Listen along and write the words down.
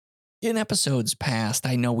In episodes past,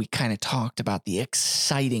 I know we kind of talked about the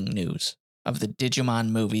exciting news of the Digimon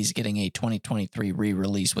movies getting a 2023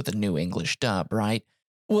 re-release with a new English dub, right?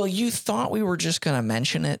 Well, you thought we were just going to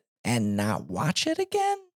mention it and not watch it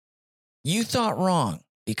again? You thought wrong,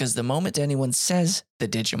 because the moment anyone says the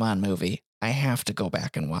Digimon movie, I have to go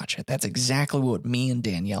back and watch it. That's exactly what me and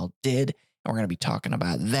Danielle did, and we're going to be talking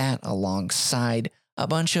about that alongside a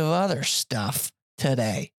bunch of other stuff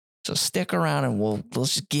today. So stick around and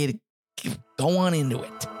let's just go on into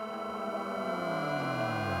it.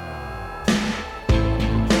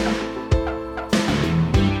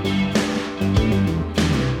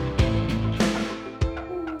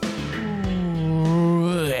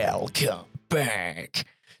 Welcome back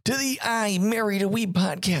to the I Married a Weeb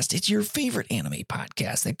podcast. It's your favorite anime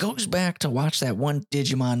podcast that goes back to watch that one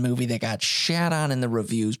Digimon movie that got shat on in the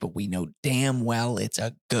reviews, but we know damn well it's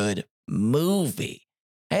a good movie.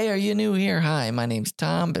 Hey, are you new here? Hi, my name's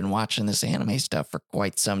Tom. Been watching this anime stuff for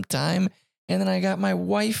quite some time. And then I got my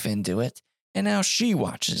wife into it. And now she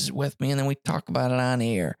watches it with me. And then we talk about it on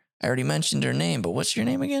air. I already mentioned her name, but what's your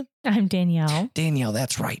name again? I'm Danielle. Danielle,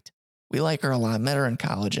 that's right. We like her a lot. Met her in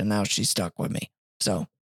college and now she's stuck with me. So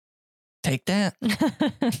take that.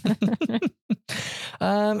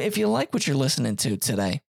 If you like what you're listening to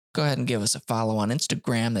today, go ahead and give us a follow on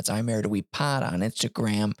Instagram. That's I Married a Weeb Pod on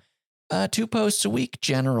Instagram. 2 posts a week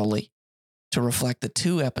generally to reflect the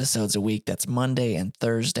 2 episodes a week. That's Monday and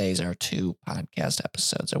Thursdays are 2 podcast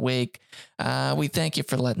episodes a week. We thank you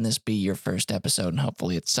for letting this be your first episode, and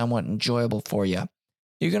hopefully it's somewhat enjoyable for you.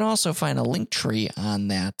 You can also find a link tree on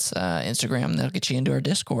that Instagram that'll get you into our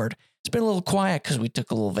Discord. It's been a little quiet because we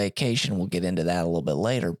took a little vacation. We'll get into that a little bit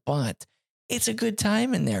later, but it's a good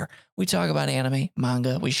time in there. We talk about anime,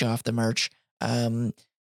 manga. We show off the merch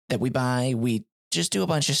that we buy. We just do a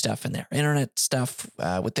bunch of stuff in there. Internet stuff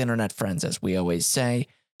with internet friends, as we always say.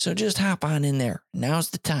 So just hop on in there. Now's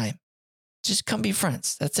the time. Just come be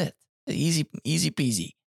friends. That's it. Easy peasy.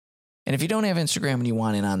 And if you don't have Instagram and you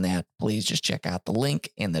want in on that, please just check out the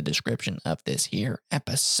link in the description of this here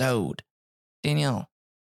episode. Danielle,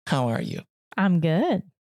 how are you? I'm good.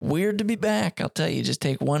 Weird to be back. I'll tell you, just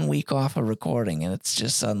take 1 week off of recording and it's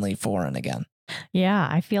just suddenly foreign again. Yeah,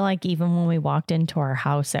 I feel like even when we walked into our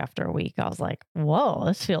house after a week, I was like, whoa,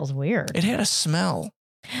 this feels weird. It had a smell.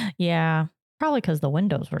 Yeah, probably because the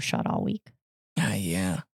windows were shut all week.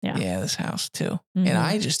 Yeah, this house too. Mm-hmm. And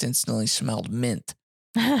I just instantly smelled mint.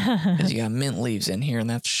 Because you got mint leaves in here and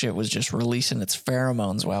that shit was just releasing its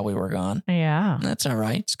pheromones while we were gone. Yeah. And that's all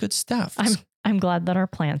right. It's good stuff. I'm glad that our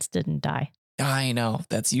plants didn't die. I know.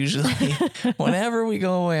 That's usually whenever we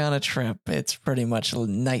go away on a trip, it's pretty much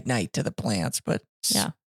night to the plants. But yeah,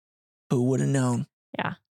 who would have known?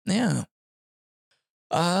 Yeah.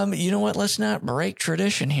 You know what? Let's not break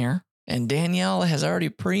tradition here. And Danielle has already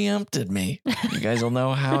preempted me. You guys will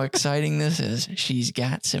know how exciting this is. She's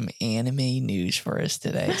got some anime news for us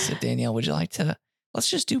today. So Danielle, would you like to?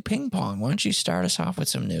 Let's just do ping pong. Why don't you start us off with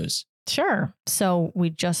some news? Sure. So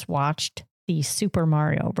we just watched the Super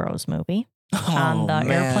Mario Bros. Movie. On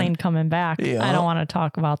the airplane coming back. Yeah. I don't want to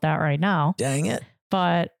talk about that right now. Dang it.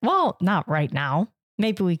 But, well, not right now.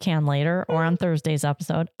 Maybe we can later or on Thursday's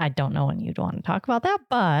episode. I don't know when you'd want to talk about that.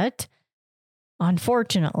 But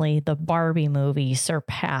unfortunately, the Barbie movie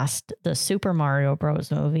surpassed the Super Mario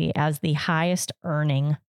Bros. Movie as the highest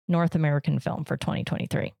earning North American film for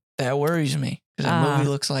 2023. That worries me because that movie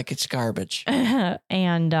looks like it's garbage. And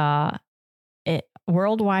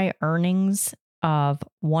worldwide earnings of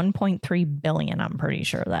 1.3 billion. I'm pretty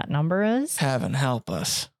sure that number is. Heaven help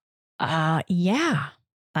us. Yeah.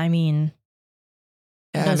 I mean,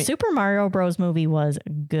 the Super Mario Bros. Movie was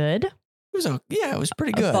good. It was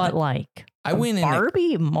pretty good. But like, I went in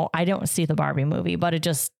Barbie. I don't see the Barbie movie, but it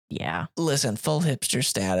just, yeah. Listen, full hipster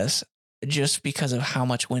status. Just because of how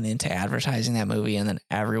much went into advertising that movie and then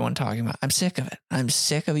everyone talking about it. I'm sick of it. I'm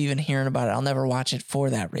sick of even hearing about it. I'll never watch it for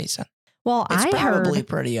that reason. Well, it's probably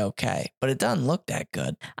pretty okay, but it doesn't look that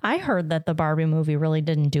good. I heard that the Barbie movie really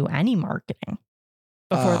didn't do any marketing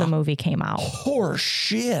before the movie came out. Horse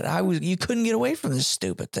shit. You couldn't get away from this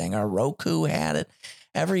stupid thing. Our Roku had it.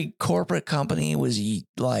 Every corporate company was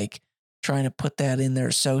like trying to put that in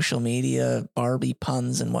their social media, Barbie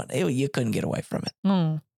puns and what. You couldn't get away from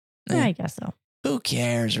it. Yeah, I guess so. Who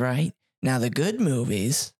cares, right? Now, the good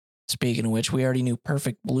movies, speaking of which, we already knew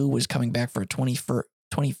Perfect Blue was coming back for a 25th,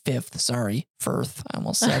 I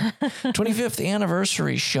almost said, 25th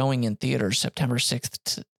anniversary showing in theaters September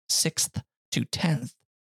 6th to 10th.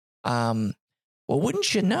 Well,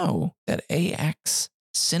 wouldn't you know that AX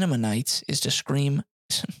Cinema Nights is to scream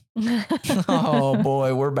Oh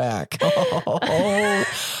boy, we're back.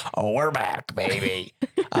 We're back, baby.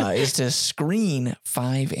 Is to screen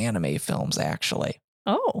 5 anime films, actually.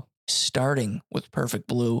 Oh. Starting with Perfect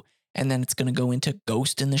Blue, and then it's going to go into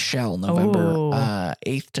Ghost in the Shell, November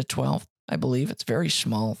 8th to 12th, I believe. It's very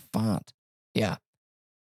small font. Yeah.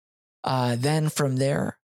 Then from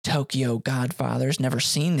there, Tokyo Godfathers. Never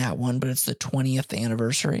seen that one, but it's the 20th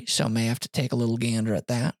anniversary, so may have to take a little gander at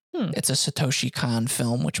that. It's a Satoshi Kon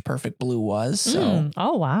film, which Perfect Blue was. So,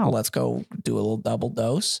 oh wow, let's go do a little double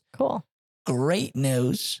dose. Cool. Great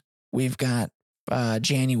news. We've got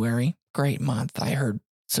January, great month. I heard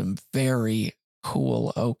some very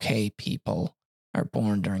cool, okay people are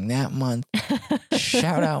born during that month.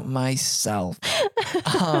 Shout out myself.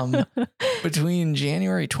 Between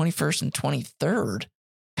January 21st and 23rd,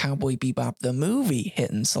 Cowboy Bebop the movie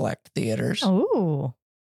hitting select theaters. Oh.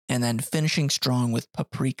 And then finishing strong with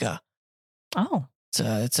Paprika. Oh.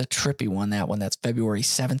 It's a trippy one, that one. That's February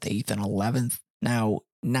 7th, 8th, and 11th. Now,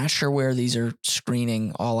 not sure where these are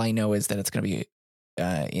screening. All I know is that it's going to be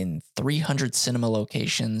in 300 cinema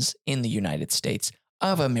locations in the United States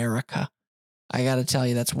of America. I got to tell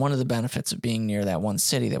you, that's one of the benefits of being near that one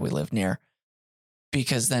city that we live near,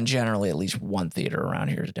 because then generally at least one theater around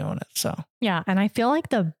here is doing it. So yeah, and I feel like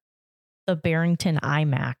the Barrington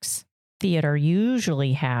IMAX theater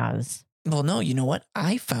usually has. Well, no, you know what?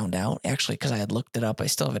 I found out, actually, because I had looked it up. I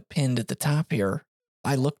still have it pinned at the top here.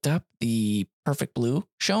 I looked up the Perfect Blue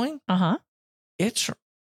showing. Uh-huh. It's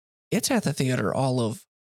at the theater all of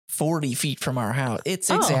 40 feet from our house.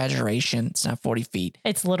 It's exaggeration. It's not 40 feet.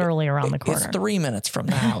 It's literally around the corner. It's 3 minutes from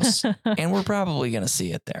the house, and we're probably going to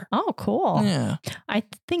see it there. Oh, cool. Yeah. I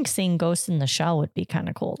think seeing Ghost in the Shell would be kind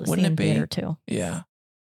of cool to see in theater too. Yeah.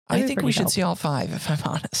 I think we should see all 5, if I'm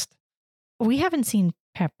honest. We haven't seen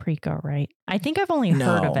Paprika, right? I think I've only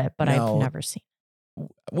heard of it, but I've never seen it.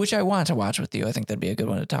 Which I want to watch with you. I think that'd be a good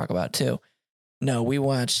one to talk about too. No, we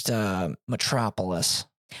watched Metropolis.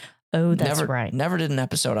 Oh, that's right. Never did an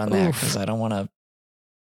episode on that because I don't want to.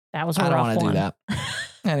 That was a rough one. I don't want to do that.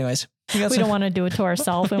 Anyways. We don't want to do it to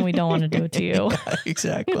ourselves, and we don't want to do it to you. Yeah,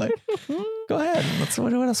 exactly. Go ahead.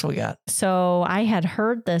 What else we got? So I had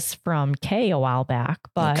heard this from Kay a while back,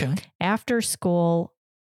 but after school,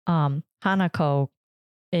 Hanako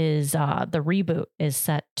is the reboot is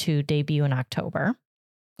set to debut in October.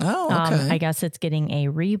 Oh, okay. I guess it's getting a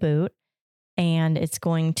reboot, and it's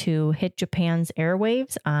going to hit Japan's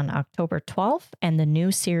airwaves on October 12th. And the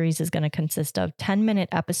new series is going to consist of 10-minute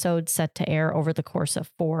episodes set to air over the course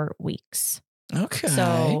of 4 weeks. Okay.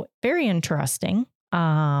 So very interesting.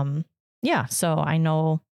 Yeah. So I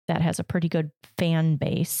know that has a pretty good fan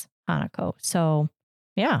base, Hanako. So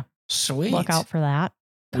yeah. Sweet. Look out for that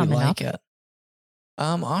coming up. We like up. it.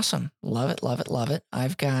 Awesome. Love it, love it, love it.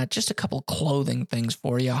 I've got just a couple clothing things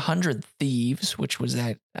for you. 100 Thieves, which was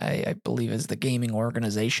that, I believe is the gaming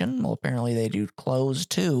organization. Well, apparently they do clothes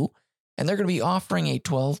too. And they're going to be offering a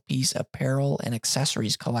 12-piece apparel and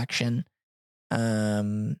accessories collection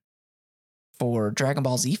for Dragon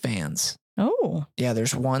Ball Z fans. Oh. Yeah,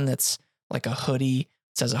 there's one that's like a hoodie.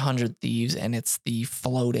 It says 100 Thieves, and it's the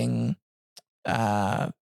floating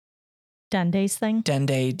Dende's thing?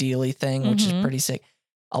 Dende dealy thing, which is pretty sick.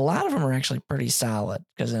 A lot of them are actually pretty solid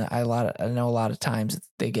because I know a lot of times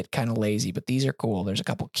they get kind of lazy, but these are cool. There's a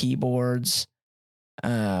couple keyboards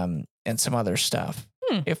and some other stuff.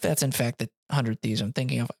 If that's in fact the 100 Thieves I'm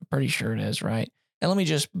thinking of, I'm pretty sure it is, right? And let me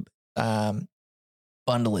just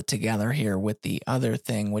bundle it together here with the other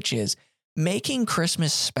thing, which is making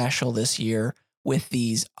Christmas special this year with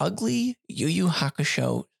these ugly Yu Yu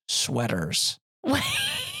Hakusho sweaters.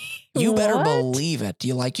 You better believe it. Do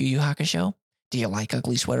you like Yu Yu Hakusho? Do you like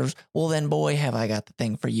ugly sweaters? Well, then, boy, have I got the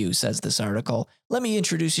thing for you, says this article. Let me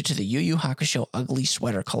introduce you to the Yu Yu Hakusho Ugly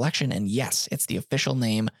Sweater Collection. And yes, it's the official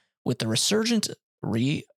name with the resurgence,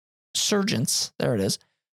 there it is,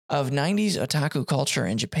 of 90s otaku culture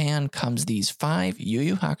in Japan comes these 5 Yu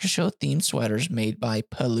Yu Hakusho themed sweaters made by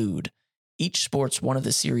Palude. Each sports one of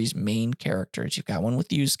the series' main characters. You've got one with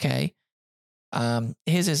Yusuke.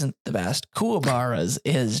 His isn't the best. Kuwabara's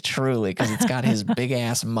is truly, because it's got his big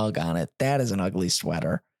ass mug on it. That is an ugly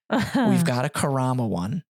sweater. We've got a Karama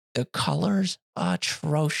one. The color's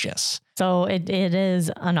atrocious. So it is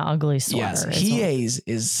an ugly sweater. Yes, Hiei's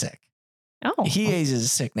is sick. Oh. Hiei's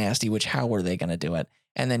is sick nasty, which how are they going to do it?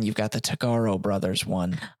 And then you've got the Tagaro brothers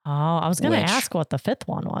one. Oh, I was going to ask what the 5th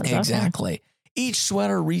one was. Exactly. Okay. Each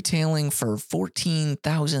sweater retailing for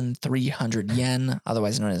 14,300 yen,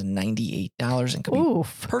 otherwise known as $98, and can be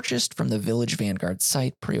purchased from the Village Vanguard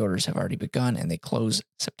site. Pre-orders have already begun, and they close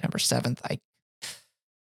September 7th.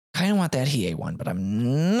 Kind of want that Hiei one, but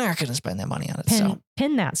I'm not going to spend that money on it.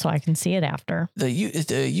 Pin that so I can see it after. The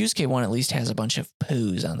Yusuke one at least has a bunch of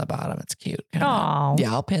poos on the bottom. It's cute. Oh.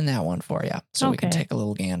 Yeah, I'll pin that one for you so we can take a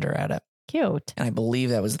little gander at it. Cute. And I believe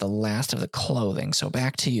that was the last of the clothing. So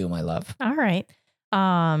back to you, my love. All right.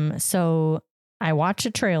 So I watched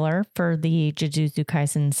a trailer for the Jujutsu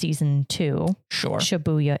Kaisen season 2. Sure.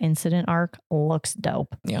 Shibuya incident arc looks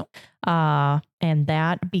dope. Yeah. And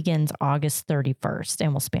that begins August 31st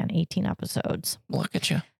and will span 18 episodes. Look at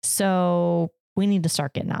you. So we need to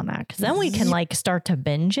start getting on that because then we can start to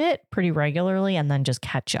binge it pretty regularly and then just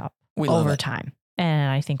catch up over time.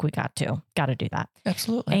 And I think we got to do that.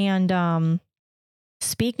 Absolutely. And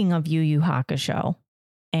speaking of Yu Yu Hakusho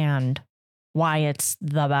and why it's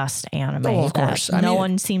the best anime. Of course. No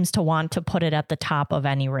one seems to want to put it at the top of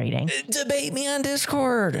any rating. Debate me on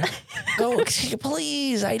Discord. Go,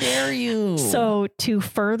 please. I dare you. So to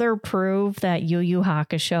further prove that Yu Yu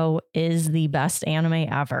Hakusho is the best anime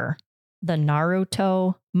ever, the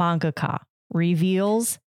Naruto mangaka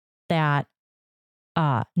reveals that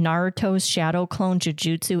Naruto's shadow clone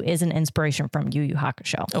Jujutsu is an inspiration from Yu Yu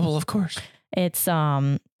Hakusho. Oh, well, of course. It's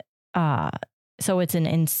so it's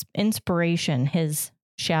an inspiration. His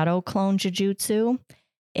shadow clone Jujutsu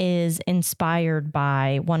is inspired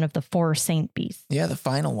by one of the 4 saint beasts. Yeah, the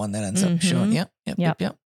final one that ends up showing. Yep.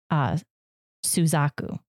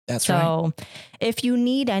 Suzaku. That's right. So if you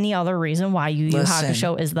need any other reason why Yu Yu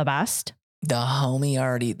Hakusho is the best. The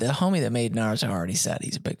homie that made Naruto already said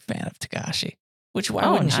he's a big fan of Takashi. Which why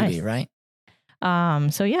wouldn't you be, right?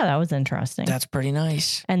 So yeah, that was interesting. That's pretty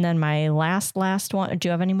nice. And then my last one. Do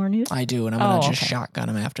you have any more news? I do, and I'm gonna just shotgun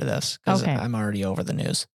him after this because I'm already over the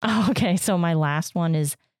news. Oh, okay. So my last one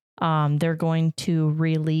is, they're going to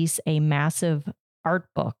release a massive art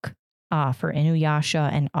book, for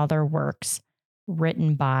Inuyasha and other works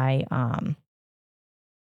written by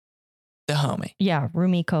the homie. Yeah,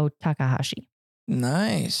 Rumiko Takahashi.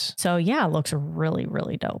 Nice. So yeah, it looks really,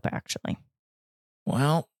 really dope, actually.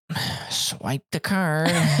 Well, swipe the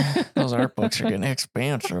card. Those art books are getting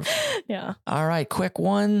expensive. Yeah. All right, quick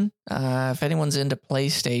one. If anyone's into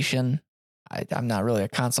PlayStation, I'm not really a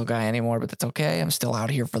console guy anymore, but that's okay. I'm still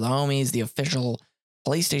out here for the homies. The official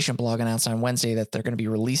PlayStation blog announced on Wednesday that they're going to be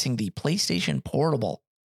releasing the PlayStation Portable.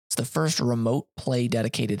 It's the first remote play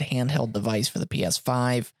dedicated handheld device for the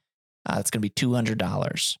PS5. It's going to be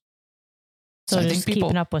 $200. So I think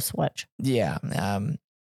keeping up with Switch. Yeah.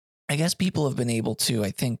 I guess people have been able to,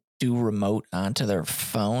 I think, do remote onto their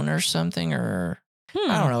phone or something, or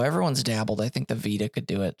I don't know. Everyone's dabbled. I think the Vita could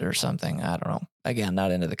do it or something. I don't know. Again,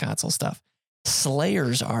 not into the console stuff.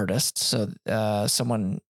 Slayer's artist, so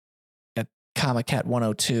someone at Comic-Cat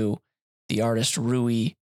 102, the artist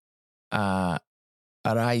Rui Araizumi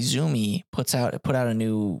put out a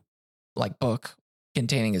new book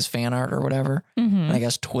containing his fan art or whatever. And I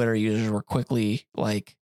guess Twitter users were quickly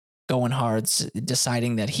going hard,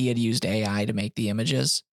 deciding that he had used AI to make the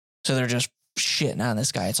images. So they're just shitting on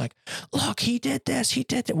this guy. It's like, look, he did this, he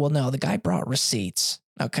did that. Well, no, the guy brought receipts.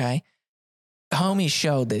 Okay. Homie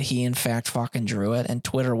showed that he in fact fucking drew it, and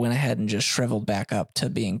Twitter went ahead and just shriveled back up to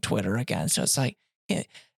being Twitter again. So it's like,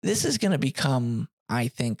 this is going to become, I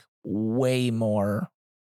think, way more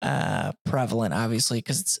prevalent, obviously,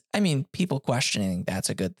 because people questioning that's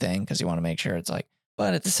a good thing because you want to make sure it's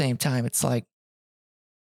but at the same time, it's like.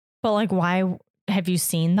 But why have you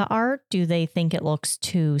seen the art? Do they think it looks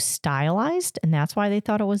too stylized and that's why they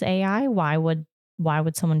thought it was AI? Why would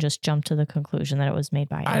someone just jump to the conclusion that it was made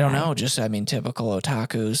by AI? I don't know. Just, typical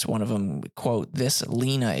otakus. One of them, quote, "This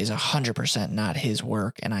Lena is 100% not his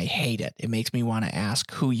work and I hate it. It makes me want to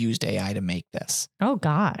ask who used AI to make this." Oh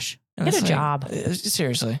gosh. Get a job.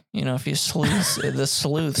 Seriously. If you the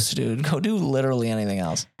sleuths, dude, go do literally anything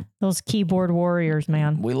else. Those keyboard warriors,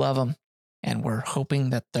 man. We love them. And we're hoping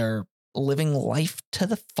that they're living life to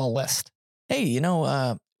the fullest. Hey,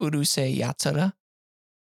 Urusei Yatsura?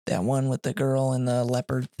 That one with the girl and the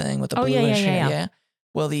leopard thing with the bluish hair? Yeah.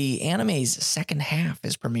 Well, the anime's second half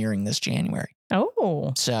is premiering this January.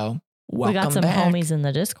 Oh. So, welcome back. We got some homies in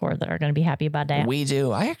the Discord that are going to be happy about that. We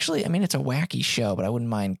do. it's a wacky show, but I wouldn't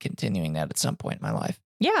mind continuing that at some point in my life.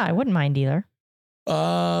 Yeah, I wouldn't mind either.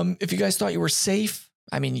 If you guys thought you were safe,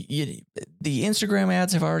 the Instagram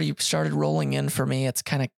ads have already started rolling in for me. It's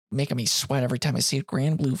kind of making me sweat every time I see a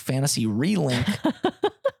Grand Blue Fantasy relink.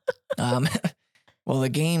 Well, the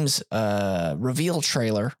game's reveal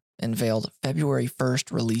trailer unveiled February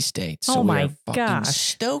 1st release date. So my we're fucking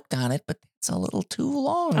stoked on it, but it's a little too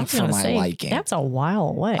long for my liking. That's a while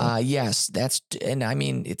away. Yes,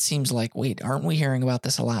 it seems like, wait, aren't we hearing about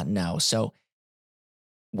this a lot? No. So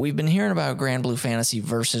we've been hearing about Grand Blue Fantasy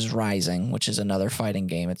versus Rising, which is another fighting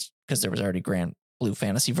game. It's because there was already Grand Blue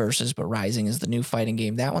Fantasy versus, but Rising is the new fighting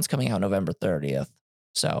game. That one's coming out November 30th.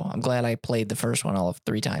 So I'm glad I played the first one all of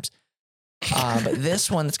 3 times. But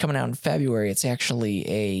this one that's coming out in February, it's actually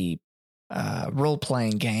a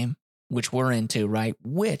role-playing game, which we're into, right?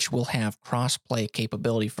 Which will have cross-play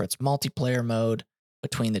capability for its multiplayer mode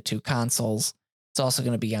between the 2 consoles. It's also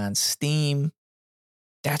going to be on Steam.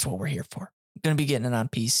 That's what we're here for. I'm going to be getting it on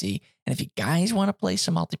PC. And if you guys want to play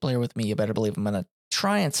some multiplayer with me, you better believe I'm going to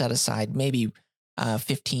try and set aside maybe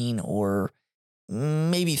 15 or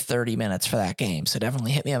maybe 30 minutes for that game. So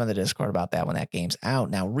definitely hit me up on the Discord about that when that game's out.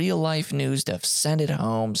 Now, real life news to send it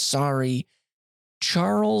home. Sorry.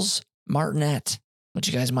 Charles Martinet, which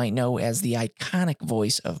you guys might know as the iconic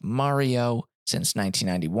voice of Mario since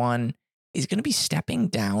 1991, is going to be stepping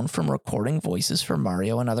down from recording voices for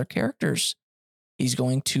Mario and other characters. He's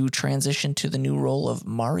going to transition to the new role of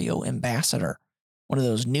Mario Ambassador, one of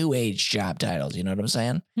those new age job titles. You know what I'm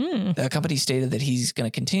saying? The company stated that he's going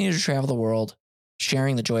to continue to travel the world,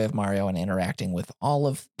 sharing the joy of Mario and interacting with all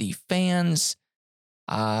of the fans.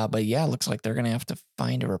 But yeah, it looks like they're going to have to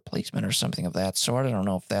find a replacement or something of that sort. I don't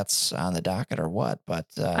know if that's on the docket or what, but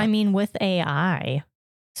I mean, with AI,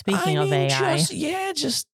 speaking of AI,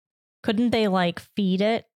 just couldn't they like feed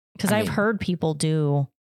it? Because I've heard people do.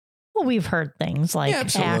 Well, we've heard things like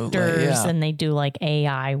actors and they do like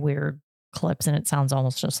AI weird clips and it sounds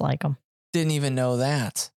almost just like them. Didn't even know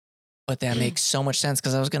that. But that makes so much sense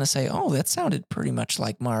because I was going to say, oh, that sounded pretty much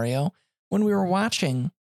like Mario. When we were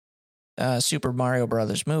watching Super Mario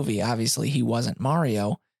Brothers movie, obviously he wasn't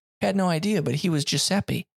Mario. Had no idea, but he was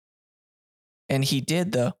Giuseppe. And he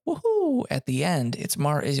did the woohoo at the end. It's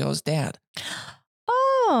Mario's dad.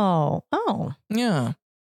 Oh. Yeah.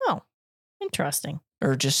 Oh, interesting.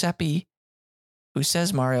 Or Giuseppe, who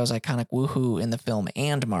says Mario's iconic woohoo in the film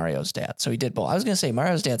and Mario's dad. So he did both. I was going to say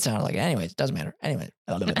Mario's dad sounded like it. Anyways, doesn't matter. Anyway.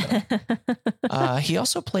 He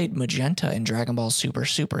also played Magenta in Dragon Ball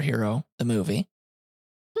Superhero, the movie,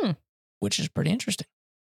 which is pretty interesting.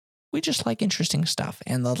 We just like interesting stuff.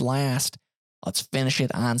 And the last, let's finish it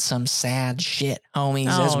on some sad shit, homies,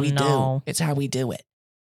 as we do. It's how we do it.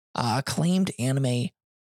 Acclaimed anime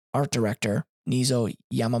art director, Nizo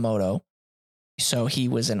Yamamoto. So he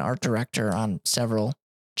was an art director on several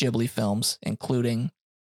Ghibli films, including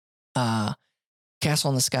Castle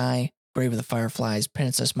in the Sky, Grave of the Fireflies,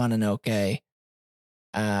 Princess Mononoke.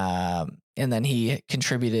 And then he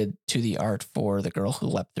contributed to the art for The Girl Who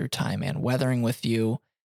Leapt Through Time and Weathering With You.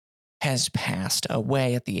 Has passed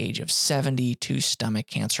away at the age of 70 to stomach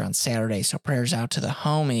cancer on Saturday. So prayers out to the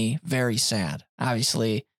homie. Very sad.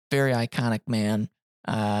 Obviously, very iconic man.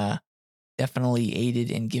 Definitely aided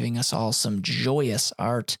in giving us all some joyous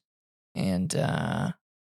art. And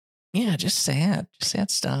just sad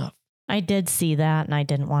stuff. I did see that and I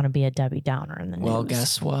didn't want to be a Debbie Downer in the news. Well,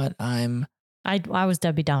 guess what? I was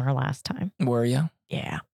Debbie Downer last time. Were you?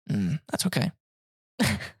 Yeah. That's okay.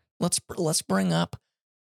 Let's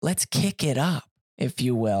kick it up, if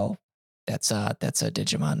you will. That's a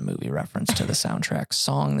Digimon movie reference to the soundtrack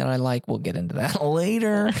song that I like. We'll get into that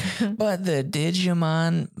later. But the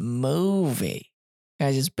Digimon movie,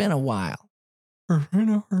 guys, it's been a while.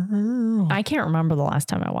 I can't remember the last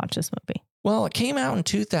time I watched this movie. Well, it came out in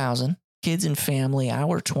 2000, Kids and Family,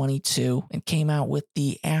 Hour 22, and came out with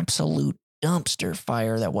the absolute dumpster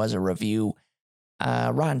fire that was a review.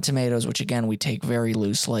 Rotten Tomatoes, which again, we take very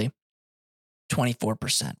loosely.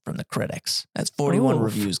 24% from the critics. That's 41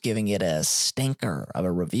 reviews giving it a stinker of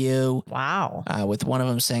a review. Wow. With one of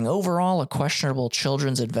them saying, overall, a questionable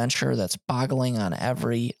children's adventure that's boggling on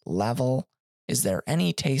every level. Is there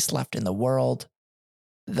any taste left in the world?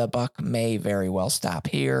 The buck may very well stop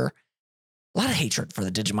here. A lot of hatred for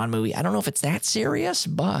the Digimon movie. I don't know if it's that serious,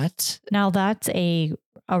 but... Now that's a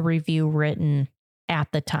review written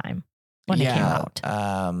at the time. When it came out.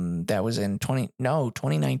 That was in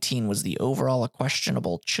 2019 was the overall a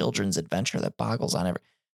questionable children's adventure that boggles on every.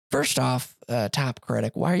 First off, top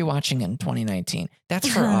critic, why are you watching it in 2019? That's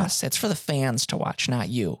for us. It's for the fans to watch, not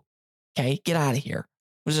you. Okay, get out of here.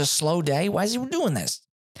 It was a slow day. Why is he doing this?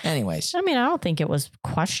 Anyways. I mean, I don't think it was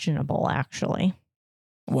questionable, actually.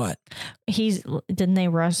 What? Didn't they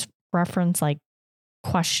reference like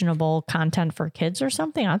questionable content for kids or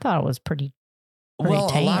something? I thought it was pretty tame.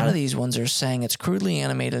 A lot of these ones are saying it's crudely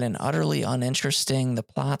animated and utterly uninteresting. The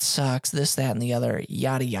plot sucks, this, that, and the other,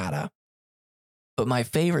 yada, yada. But my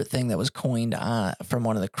favorite thing that was coined from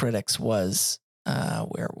one of the critics was,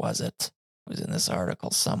 where was it? It was in this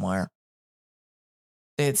article somewhere.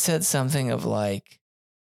 They had said something of like,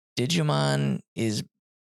 Digimon is,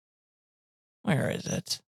 where is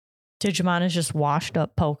it? Digimon is just washed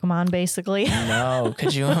up Pokemon, basically. No,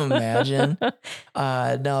 could you imagine?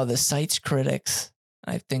 No, the site's critics,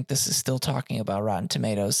 I think this is still talking about Rotten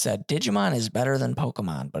Tomatoes, said Digimon is better than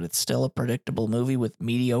Pokemon, but it's still a predictable movie with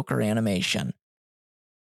mediocre animation.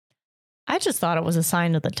 I just thought it was a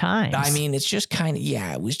sign of the times. I mean, it's just kind of,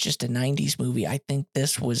 yeah, it was just a 90s movie. I think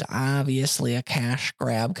this was obviously a cash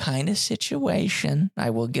grab kind of situation. I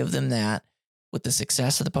will give them that. With the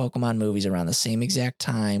success of the Pokemon movies around the same exact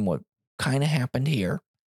time, what kind of happened here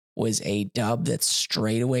was a dub that's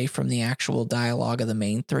straight away from the actual dialogue of the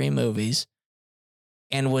main three movies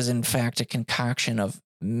and was in fact a concoction of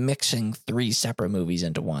mixing three separate movies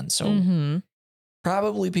into one. So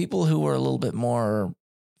probably people who were a little bit more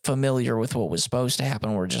familiar with what was supposed to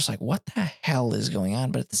happen were just like, what the hell is going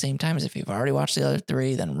on? But at the same time, as if you've already watched the other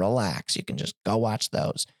three, then relax. You can just go watch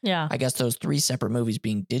those. Yeah. I guess those three separate movies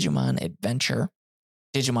being Digimon Adventure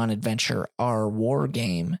R War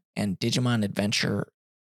Game, and Digimon Adventure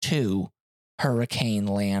 2 Hurricane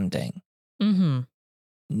Landing.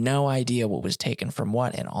 No idea what was taken from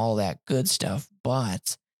what and all that good stuff,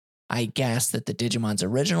 but I guess that the Digimon's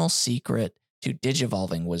original secret to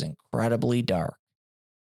digivolving was incredibly dark.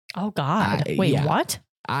 Oh, God. Wait, yeah. what?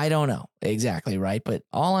 I don't know exactly, right? But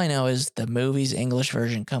all I know is the movie's English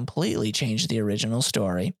version completely changed the original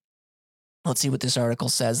story. Let's see what this article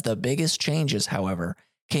says. The biggest changes, however,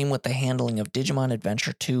 came with the handling of Digimon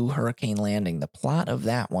Adventure 2 Hurricane Landing. The plot of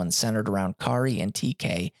that one centered around Kari and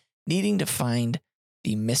TK needing to find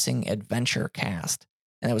the missing adventure cast,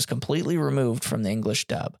 and that was completely removed from the English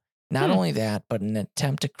dub. Not only that, but in an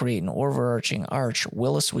attempt to create an overarching arc,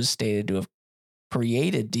 Willis was stated to have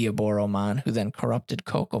created Diaboromon, who then corrupted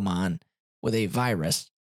Kokomon with a virus,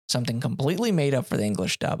 something completely made up for the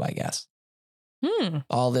English dub, I guess.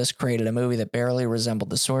 All this created a movie that barely resembled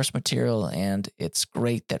the source material, and it's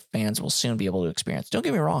great that fans will soon be able to experience. Don't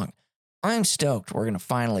get me wrong. I'm stoked we're going to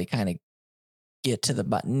finally kind of get to the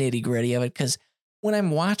nitty gritty of it, because when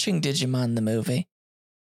I'm watching Digimon the movie,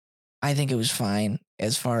 I think it was fine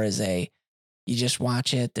as far as you just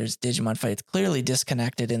watch it. There's Digimon fight. It's clearly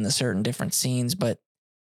disconnected in the certain different scenes, but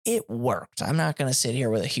it worked. I'm not going to sit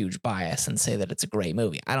here with a huge bias and say that it's a great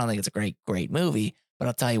movie. I don't think it's a great movie, but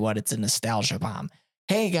I'll tell you what, it's a nostalgia bomb.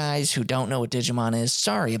 Hey guys who don't know what Digimon is,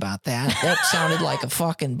 sorry about that. That sounded like a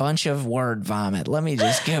fucking bunch of word vomit. Let me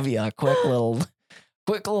just give you a quick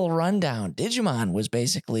little rundown. Digimon was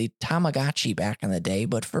basically Tamagotchi back in the day,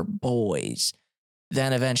 but for boys.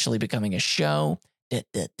 Then eventually becoming a show.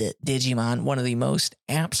 Digimon, one of the most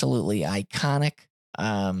absolutely iconic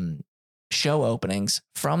show openings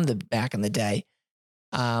from the back in the day.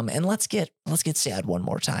 And let's get sad one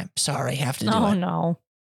more time. Sorry, have to do it. Oh no.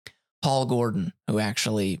 Paul Gordon, who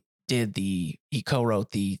actually he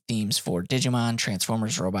co-wrote the themes for Digimon,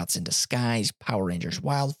 Transformers, Robots in Disguise, Power Rangers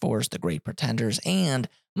Wild Force, The Great Pretenders, and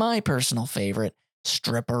my personal favorite,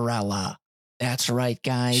 Stripperella. That's right,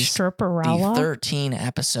 guys. Stripperella? The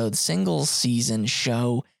 13-episode single-season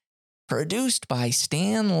show produced by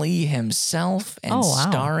Stan Lee himself and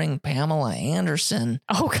starring Pamela Anderson.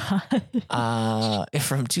 Oh, God.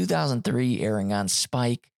 From 2003, airing on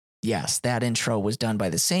Spike. Yes, that intro was done by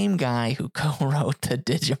the same guy who co-wrote the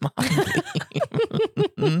Digimon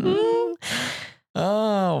theme.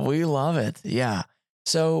 Oh, we love it. Yeah.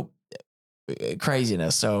 So,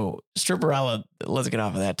 craziness. So, Stripperella, let's get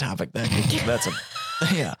off of that topic.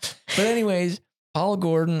 Yeah. But anyways, Paul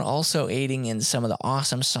Gordon also aiding in some of the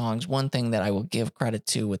awesome songs. One thing that I will give credit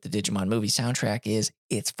to with the Digimon movie soundtrack is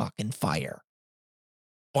it's fucking fire.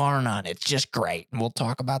 Bar none. It's just great. And we'll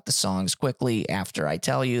talk about the songs quickly after I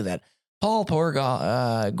tell you that Paul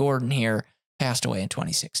Gordon here passed away in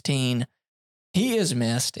 2016. He is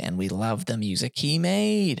missed, and we love the music he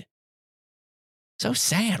made. So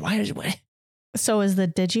sad. So is the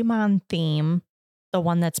Digimon theme the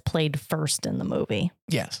one that's played first in the movie?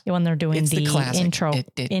 Yes. The one they're doing the classic intro.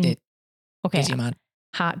 Okay. Digimon.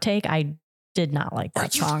 Hot take. I did not like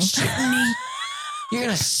that song. You're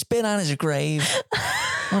going to spit on his grave.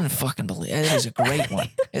 I wouldn't fucking believe it. It is a great one.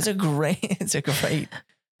 It's a great.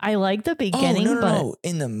 I like the beginning. No.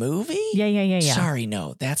 In the movie? Yeah. Sorry,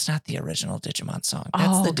 no. That's not the original Digimon song.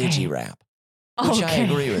 That's the Digi-Rap. Which I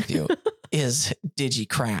agree with you. Is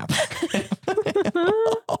Digi-Crap.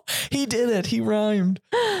 He did it. He rhymed.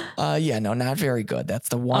 No, not very good. That's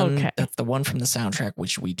the one. Okay. That's the one from the soundtrack,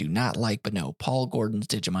 which we do not like. But no, Paul Gordon's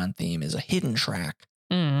Digimon theme is a hidden track.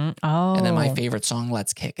 Oh. And then my favorite song,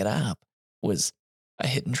 Let's Kick It Up, was a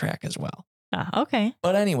hidden track as well. Okay.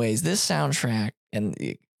 But anyways, this soundtrack, and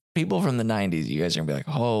people from the 90s, you guys are going to be like,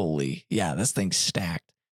 holy, yeah, this thing's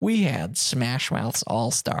stacked. We had Smash Mouth's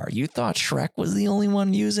All-Star. You thought Shrek was the only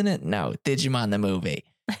one using it? No, Digimon the movie.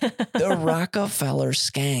 The Rockefeller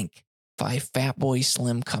Skank by Fatboy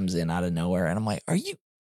Slim comes in out of nowhere. And I'm like,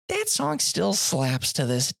 that song still slaps to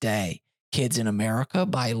this day. Kids in America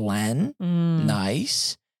by Len.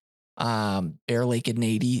 Nice. Bare Naked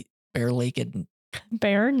Ladies.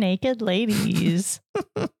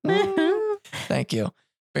 Thank you.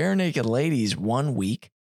 Bare Naked Ladies, 1 Week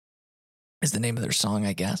is the name of their song,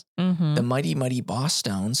 I guess. The Mighty Mighty Boss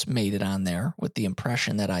Stones made it on there with The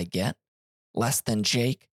Impression That I Get. Less Than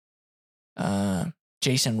Jake.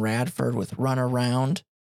 Jason Radford with Run Around.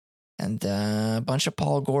 And a bunch of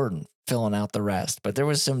Paul Gordon filling out the rest. But there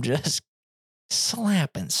was some just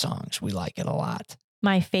slapping songs. We like it a lot.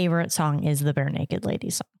 My favorite song is the Bare Naked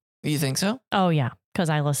Ladies song. You think so? Oh, yeah. Because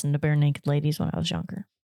I listened to Bare Naked Ladies when I was younger.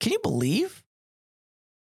 Can you believe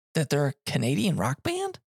that they're a Canadian rock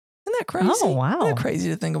band? Isn't that crazy? Oh, wow. Isn't that crazy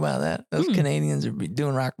to think about that? Those Canadians are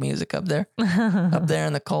doing rock music up there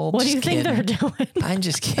in the cold. What do you think they're doing? I'm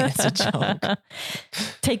just kidding. It's a joke.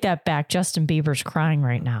 Take that back. Justin Bieber's crying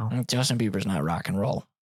right now. Justin Bieber's not rock and roll.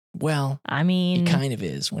 Well, I mean, he kind of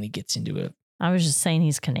is when he gets into it. I was just saying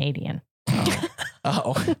he's Canadian.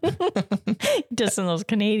 Oh. Dissing those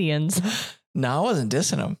Canadians. No, I wasn't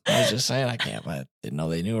dissing them. I was just saying I didn't know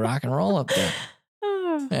they knew rock and roll up there.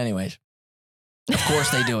 Anyways. Of course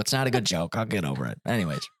they do. It's not a good joke. I'll get over it.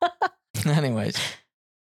 Anyways.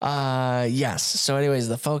 Yes. So anyways,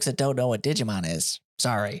 the folks that don't know what Digimon is,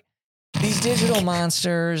 sorry. These digital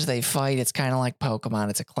monsters, they fight. It's kind of like Pokemon.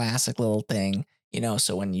 It's a classic little thing.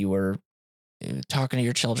 So when you were talking to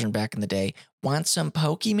your children back in the day, want some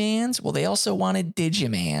Pokemans? Well, they also wanted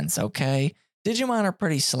Digimans, okay? Digimon are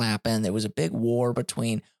pretty slapping. There was a big war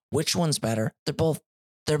between which one's better. They're both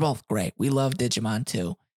great. We love Digimon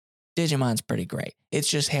too. Digimon's pretty great. It's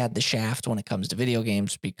just had the shaft when it comes to video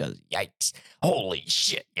games because yikes. Holy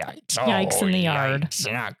shit, yikes. Yikes in the yard.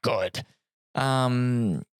 Not good.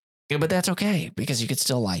 But that's okay because you could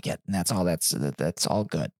still like it. And that's all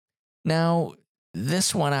good. Now,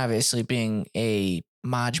 this one obviously being a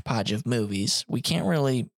Mod Podge of movies, we can't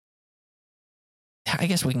really, I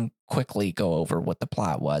guess we can quickly go over what the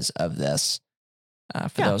plot was of this.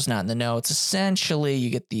 For those not in the know, it's essentially you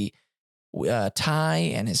get the Tai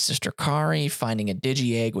and his sister Kari finding a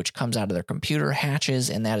Digi-Egg, which comes out of their computer, hatches,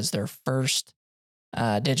 and that is their first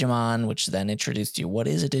Digimon, which then introduced you, what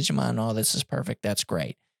is a Digimon? Oh, this is perfect. That's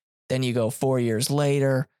great. Then you go 4 years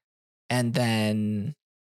later, and then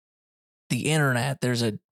the internet, there's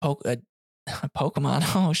a Pokemon.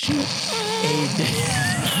 Oh, shit.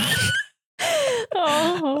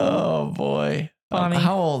 Oh, boy. Funny.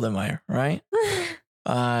 How old am I, right?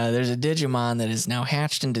 There's a Digimon that is now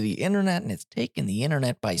hatched into the internet, and it's taken the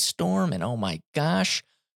internet by storm, and oh my gosh.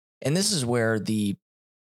 And this is where the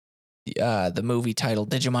movie titled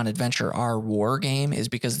Digimon Adventure R War Game is,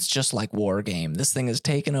 because it's just like War Game. This thing is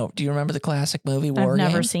taken over. Do you remember the classic movie War Game?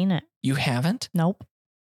 I've never seen it. You haven't? Nope.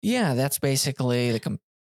 Yeah, that's basically the computer.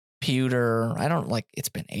 It's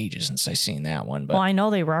been ages since I've seen that one. But well, I know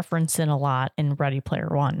they reference it a lot in Ready Player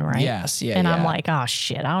One, right? Yes, yeah. And I'm like, oh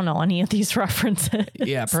shit, I don't know any of these references.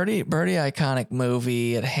 Yeah, pretty iconic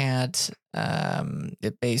movie. It had,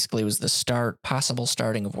 it basically was the possible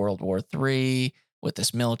starting of World War III with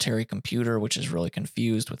this military computer, which is really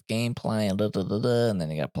confused with gameplay and then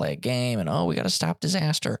you got to play a game and we got to stop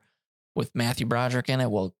disaster with Matthew Broderick in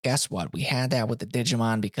it. Well, guess what? We had that with the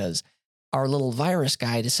Digimon because our little virus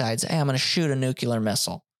guy decides, hey, I'm going to shoot a nuclear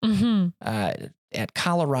missile at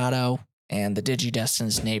Colorado and the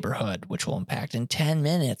Digidestin's neighborhood, which will impact in 10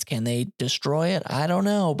 minutes. Can they destroy it? I don't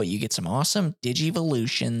know, but you get some awesome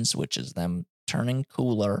Digivolutions, which is them turning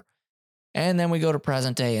cooler. And then we go to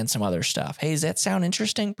present day and some other stuff. Hey, does that sound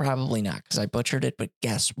interesting? Probably not, because I butchered it, but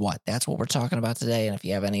guess what? That's what we're talking about today. And if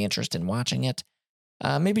you have any interest in watching it,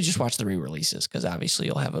 maybe just watch the re-releases, because obviously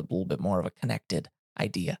you'll have a little bit more of a connected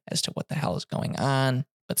idea as to what the hell is going on,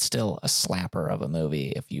 but still a slapper of a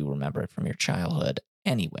movie if you remember it from your childhood.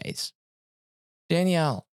 Anyways,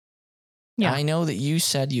 Danielle, yeah, I know that you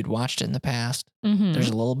said you'd watched it in the past. Mm-hmm. There's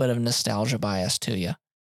a little bit of nostalgia bias to you.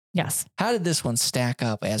 Yes. How did this one stack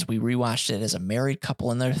up as we rewatched it as a married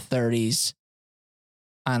couple in their 30s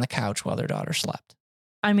on the couch while their daughter slept?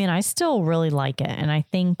 I mean, I still really like it. And I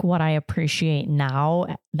think what I appreciate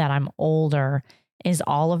now that I'm older is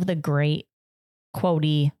all of the great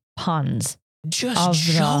quotey puns. Just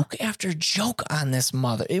joke after joke on this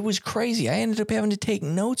mother. It was crazy. I ended up having to take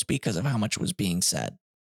notes because of how much was being said.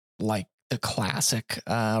 Like the classic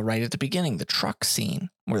right at the beginning, the truck scene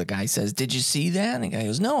where the guy says, did you see that? And the guy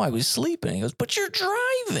goes, no, I was sleeping. He goes, but you're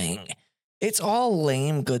driving. It's all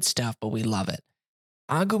lame, good stuff, but we love it.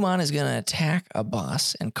 Agumon is going to attack a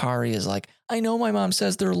bus, and Kari is like, I know my mom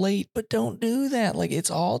says they're late, but don't do that. Like,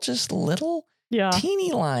 it's all just little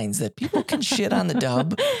teeny lines that people can shit on the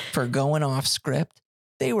dub for going off script.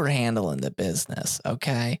 They were handling the business,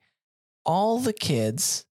 okay? All the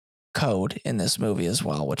kids code in this movie as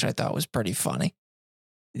well, which I thought was pretty funny.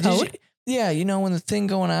 Code? When the thing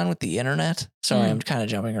going on with the internet. Sorry, I'm kind of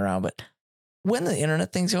jumping around, but when the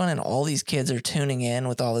internet thing's going and all these kids are tuning in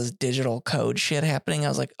with all this digital code shit happening, I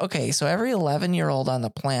was like, okay, so every 11-year-old on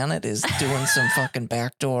the planet is doing some fucking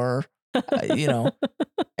backdoor, some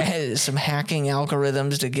hacking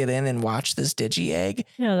algorithms to get in and watch this Digi-Egg.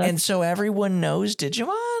 Yeah, and so everyone knows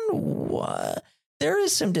Digimon? What? There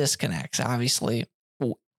is some disconnects, obviously.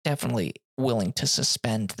 Definitely willing to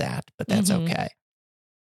suspend that, but that's okay.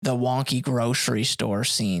 The wonky grocery store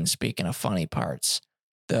scene, speaking of funny parts.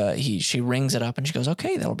 She rings it up and she goes,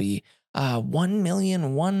 okay, that'll be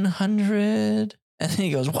 1,100,000. And then he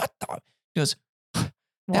goes, what the? He goes, that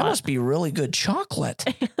must be really good chocolate.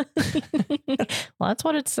 Well, that's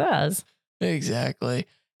what it says. Exactly.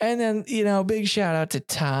 And then, big shout out to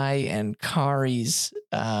Ty and Kari's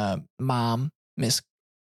mom, Miss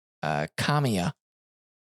Kamiya.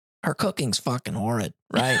 Her cooking's fucking horrid,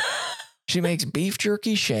 right? She makes beef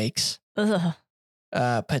jerky shakes,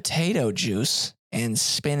 potato juice, and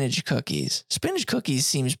spinach cookies. Spinach cookies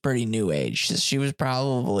seems pretty new age. She was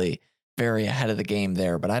probably very ahead of the game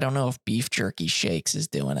there, but I don't know if beef jerky shakes is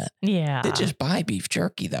doing it. Yeah. They just buy beef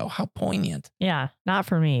jerky, though. How poignant. Yeah. Not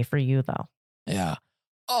for me, for you, though. Yeah.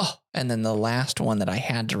 Oh, and then the last one that I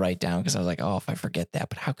had to write down because I was like, oh, if I forget that,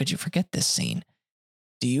 but how could you forget this scene?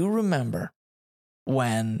 Do you remember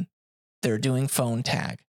when they're doing phone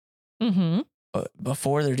tag? Mm-hmm.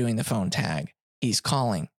 Before they're doing the phone tag, he's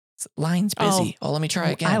calling. Line's busy. Oh, let me try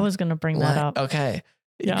again. I was going to bring that up. Okay.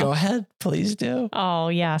 Yeah. Go ahead. Please do. Oh,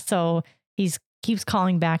 yeah. So he's keeps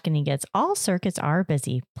calling back and he gets, all circuits are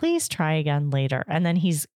busy. Please try again later. And then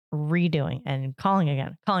he's redoing and calling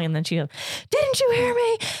again, and then she goes, didn't you hear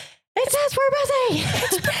me? It says we're busy.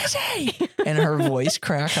 It's busy. And her voice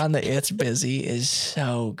crack on the it's busy is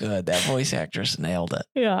so good. That voice actress nailed it.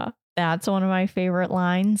 Yeah. That's one of my favorite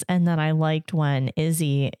lines. And then I liked when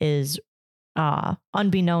Izzy is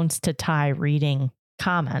unbeknownst to Ty reading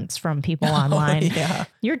comments from people online. Yeah.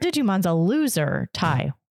 Your Digimon's a loser,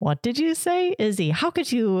 Ty. What did you say? Izzy, how could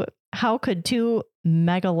 2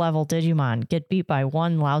 mega level Digimon get beat by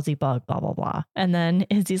one lousy bug, blah, blah, blah. And then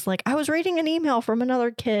Izzy's like, I was reading an email from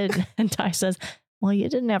another kid. And Ty says, well, you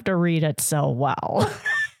didn't have to read it so well.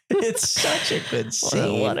 It's such a good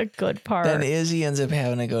scene. What a good part. Then Izzy ends up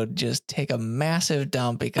having to go just take a massive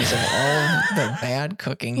dump because of all the bad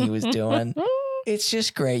cooking he was doing. It's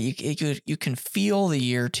just great. You can feel the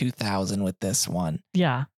year 2000 with this one.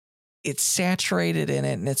 Yeah. It's saturated in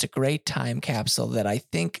it, and it's a great time capsule that I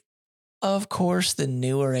think, of course, the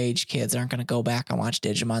newer age kids aren't going to go back and watch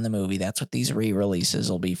Digimon the movie. That's what these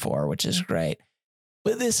re-releases will be for, which is great.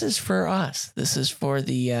 But this is for us. This is for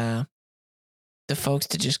the folks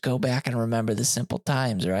to just go back and remember the simple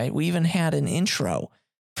times, right? We even had an intro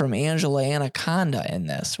from Angela Anaconda in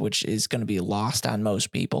this, which is going to be lost on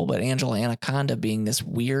most people, but Angela Anaconda being this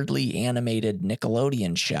weirdly animated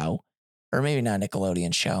Nickelodeon show, or maybe not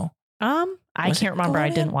Nickelodeon show. I can't remember. I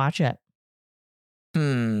didn't watch it.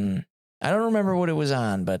 I don't remember what it was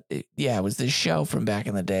on, but it was this show from back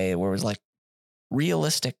in the day where it was like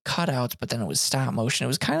realistic cutouts, but then it was stop motion. It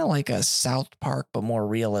was kind of like a South Park, but more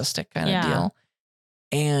realistic kind of deal.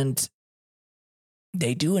 And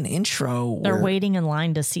they do an intro. They're waiting in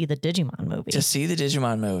line to see the Digimon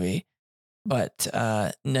movie. But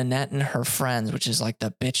Nanette and her friends, which is like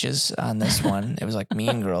the bitches on this one, it was like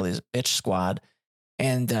Mean Girl, this bitch squad.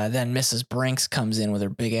 And then Mrs. Brinks comes in with her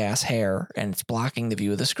big ass hair and it's blocking the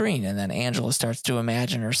view of the screen. And then Angela starts to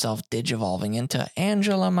imagine herself digivolving into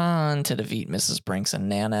Angelamon to defeat Mrs. Brinks and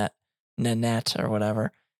Nanette or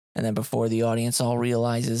whatever. And then before the audience all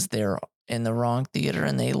realizes they're in the wrong theater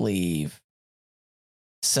and they leave.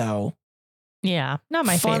 So yeah, not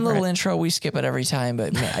my fun favorite. Little intro. We skip it every time,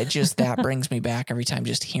 but that brings me back every time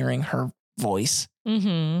just hearing her voice.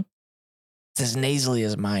 Mm-hmm. It's as nasally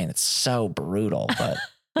as mine. It's so brutal, but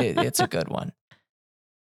it's a good one.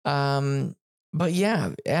 But yeah,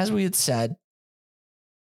 as we had said,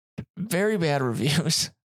 very bad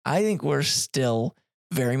reviews. I think we're still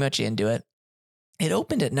very much into it. It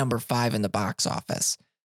opened at number 5 in the box office.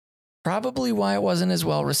 Probably why it wasn't as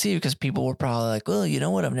well received, because people were probably like, well, you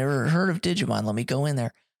know what? I've never heard of Digimon. Let me go in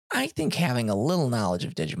there. I think having a little knowledge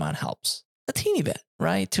of Digimon helps a teeny bit,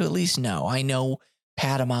 right? To at least know. I know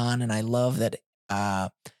Patamon, and I love that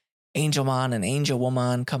Angelmon and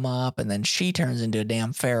Angelwoman come up, and then she turns into a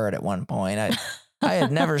damn ferret at one point. I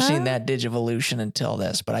had never seen that Digivolution until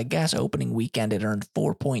this, but I guess opening weekend it earned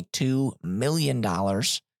 $4.2 million.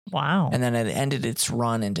 Wow. And then it ended its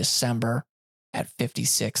run in December at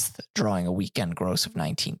 56th, drawing a weekend gross of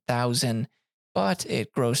 19,000. But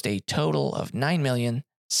it grossed a total of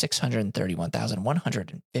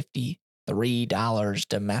 $9,631,153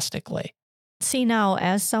 domestically. See, now,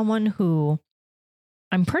 as someone who,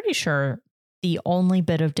 I'm pretty sure the only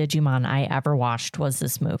bit of Digimon I ever watched was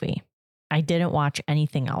this movie. I didn't watch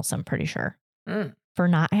anything else, I'm pretty sure. For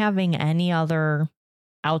not having any other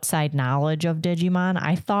outside knowledge of Digimon,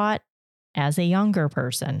 I thought as a younger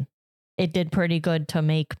person, it did pretty good to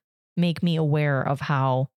make me aware of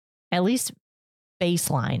how, at least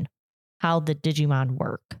baseline, how the Digimon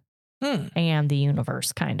work and the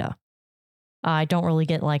universe, kind of. I don't really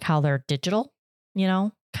get like how they're digital,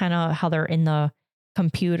 kind of how they're in the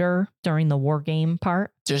computer during the war game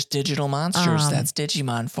part. Just digital monsters. That's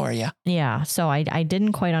Digimon for you. Yeah. So I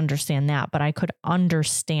didn't quite understand that, but I could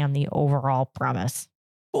understand the overall premise.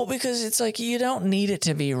 Well, because it's like you don't need it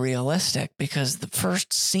to be realistic, because the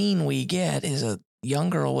first scene we get is a young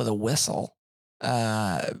girl with a whistle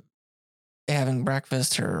having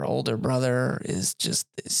breakfast. Her older brother is just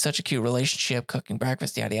such a cute relationship, cooking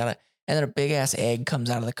breakfast, yada, yada. And then a big ass egg comes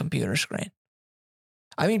out of the computer screen.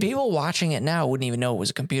 I mean, people watching it now wouldn't even know it was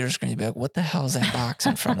a computer screen. They'd be like, what the hell is that box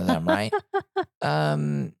in front of them, right?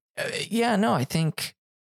 Yeah, no, I think...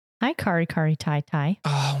 Hi, Kari Kari Tai Tai.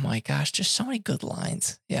 Oh my gosh, just so many good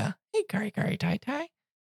lines. Yeah. Hey, Kari Kari Tai Tai.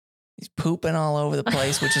 He's pooping all over the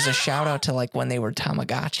place, which is a shout out to like when they were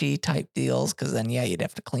Tamagotchi type deals. Cause then, yeah, you'd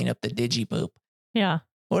have to clean up the Digi poop. Yeah.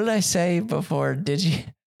 What did I say before the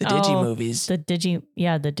Digi movies? The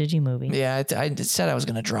Digi movie. Yeah. I said I was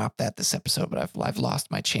going to drop that this episode, but I've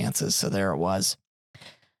lost my chances. So there it was.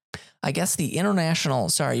 I guess the international,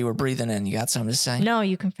 sorry, you were breathing in. You got something to say? No,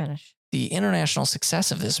 you can finish. The international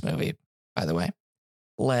success of this movie, by the way,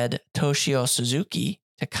 led Toshio Suzuki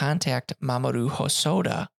to contact Mamoru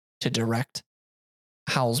Hosoda to direct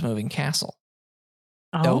Howl's Moving Castle.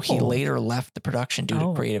 Though he later left the production due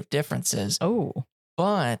to creative differences.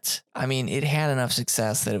 But, I mean, it had enough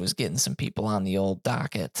success that it was getting some people on the old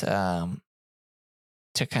docket to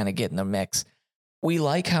kind of get in the mix. We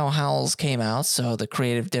like how Howl's came out, so the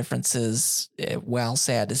creative differences, while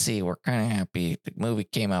sad to see, we're kind of happy the movie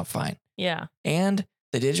came out fine. Yeah. And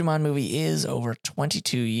the Digimon movie is, over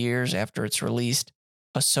 22 years after it's released,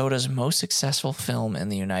 Hosoda's most successful film in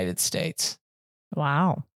the United States.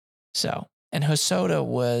 Wow. So, and Hosoda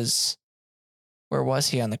was, where was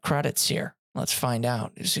he on the credits here? Let's find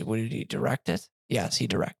out. Did he direct it? Yes, he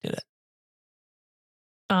directed it.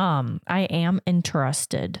 I am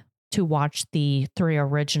interested to watch the 3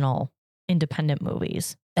 original independent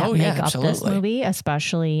movies that make up this movie,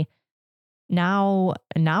 especially now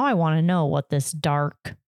I want to know what this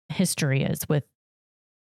dark history is with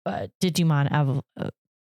Digimon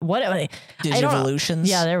Digivolutions?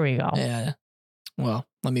 Yeah, there we go. Yeah. Well,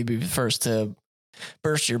 let me be the first to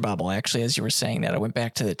burst your bubble. Actually, as you were saying that, I went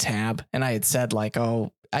back to the tab and I had said like,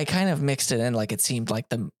 oh, I kind of mixed it in like it seemed like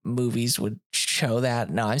the movies would show that.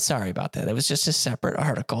 No, I'm sorry about that. It was just a separate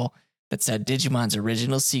article that said Digimon's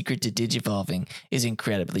original secret to digivolving is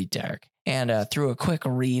incredibly dark. And through a quick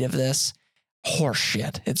read of this,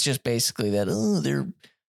 horseshit. It's just basically that they're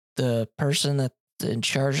the person that's in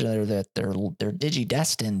charge of that they're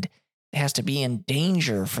digidestined has to be in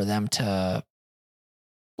danger for them to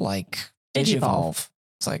like digivolve.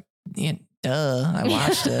 It's like, yeah, duh. I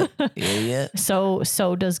watched it, idiot. So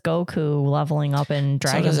does Goku leveling up in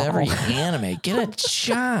Dragon Ball. So does every anime. Get a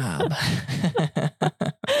job.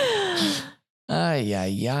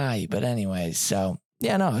 Ay. But anyway, so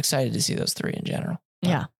yeah, no, excited to see those 3 in general.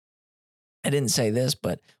 Yeah. I didn't say this,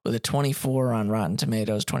 but with a 24 on Rotten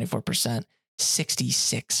Tomatoes, 24%,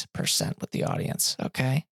 66% with the audience.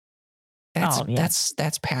 Okay.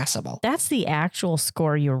 That's passable. That's the actual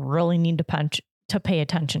score you really need to pay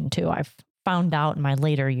attention to. I've found out in my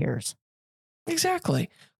later years. Exactly.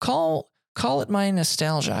 Call it my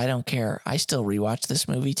nostalgia. I don't care. I still rewatch this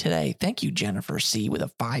movie today. Thank you, Jennifer C. with a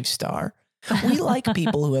 5-star. We like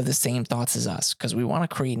people who have the same thoughts as us because we want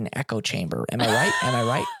to create an echo chamber. Am I right? Am I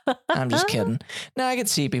right? I'm just kidding. No, I can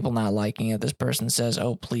see people not liking it. This person says,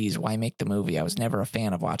 oh, please, why make the movie? I was never a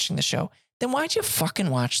fan of watching the show. Then why'd you fucking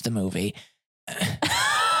watch the movie?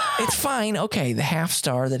 It's fine. Okay, the 0.5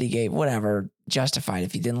 star that he gave, whatever, justified.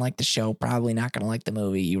 If you didn't like the show, probably not going to like the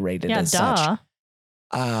movie. You rated it as such.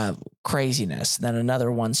 Craziness. Then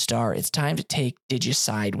another 1 star. It's time to take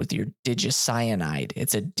Digicide with your Digicyanide.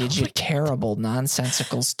 It's a terrible,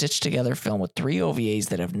 nonsensical, stitched together film with 3 OVAs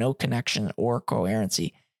that have no connection or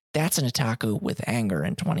coherency. That's an otaku with anger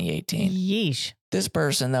in 2018. Yeesh. This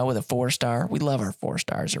person, though, with a 4-star, we love our 4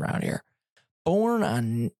 stars around here. Born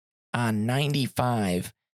on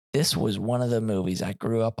 95, this was one of the movies I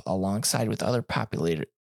grew up alongside with other popular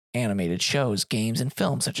animated shows, games, and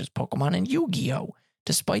films such as Pokemon and Yu-Gi-Oh!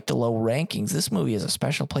 Despite the low rankings, this movie has a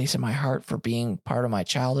special place in my heart for being part of my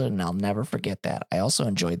childhood, and I'll never forget that. I also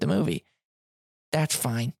enjoyed the movie. That's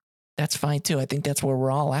fine. That's fine, too. I think that's where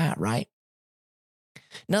we're all at, right?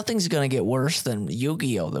 Nothing's going to get worse than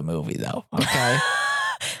Yu-Gi-Oh! The movie, though, okay?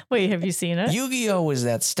 Wait, have you seen it? Yu-Gi-Oh! Was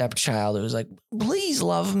that stepchild who was like, please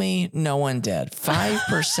love me. No one did.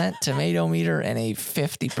 5% tomato meter and a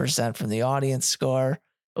 50% from the audience score.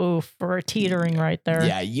 Oof, we're teetering right there.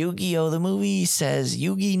 Yeah, Yu-Gi-Oh! The movie says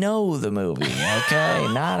Yu-Gi-No! The movie, okay?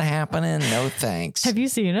 Not happening. No thanks. Have you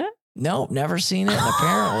seen it? Nope, never seen it. And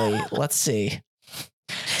apparently, let's see.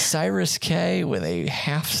 Cyrus K with a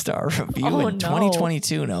half-star review in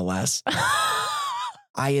 2022, no less.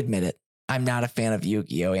 I admit it. I'm not a fan of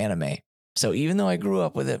Yu-Gi-Oh! Anime. So even though I grew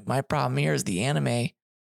up with it, my problem here is the anime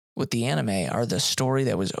are the story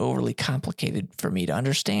that was overly complicated for me to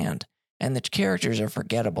understand. And the characters are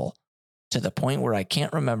forgettable to the point where I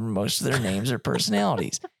can't remember most of their names or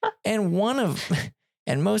personalities.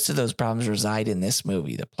 And most of those problems reside in this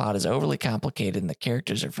movie. The plot is overly complicated and the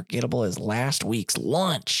characters are forgettable as last week's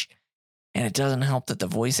lunch. And it doesn't help that the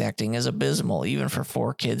voice acting is abysmal, even for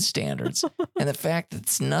 4 kids standards. And the fact that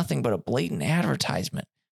it's nothing but a blatant advertisement.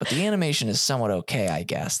 But the animation is somewhat okay, I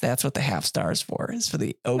guess. That's what the half stars for, is for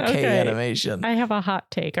the okay animation. I have a hot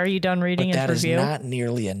take. Are you done reading his review? That is not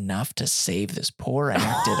nearly enough to save this poor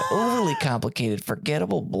acted, overly complicated,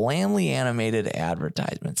 forgettable, blandly animated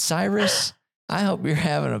advertisement. Cyrus, I hope you're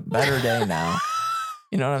having a better day now.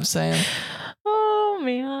 You know what I'm saying? Oh,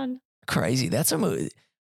 man. Crazy. That's a movie.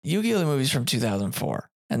 Yu-Gi-Oh! The movie's from 2004.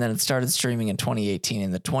 And then it started streaming in 2018. In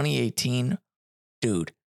the 2018,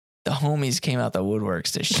 dude, the homies came out the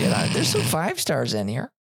woodworks to shit on it. There's some 5 stars in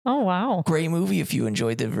here. Oh, wow. Great movie if you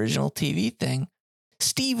enjoyed the original TV thing.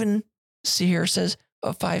 Steven here says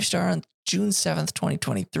a 5-star on June 7th,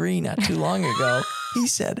 2023, not too long ago. He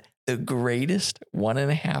said, the greatest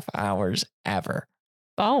 1.5 hours ever.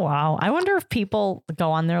 Oh, wow. I wonder if people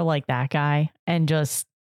go on there like that guy and just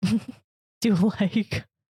do like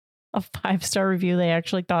a 5-star review. They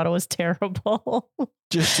actually thought it was terrible.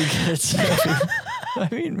 Just to get it started. I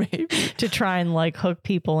mean, maybe. To try and like hook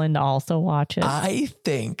people in to also watch it. I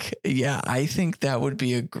think that would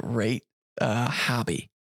be a great hobby,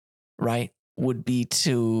 right? Would be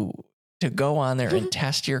to go on there and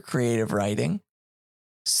test your creative writing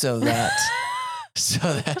so that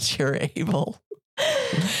you're able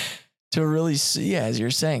to really see, as you're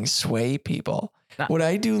saying, sway people. What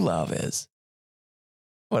I do love is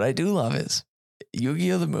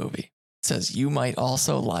Yu-Gi-Oh! The movie says you might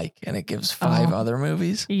also like, and it gives 5 other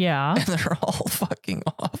movies. Yeah. And they're all fucking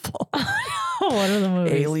awful. What are the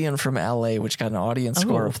movies? Alien from LA, which got an audience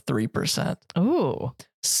score of 3%. Ooh.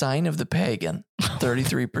 Sign of the Pagan,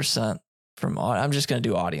 33% from, I'm just going to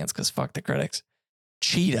do audience because fuck the critics.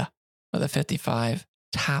 Cheetah with a 55.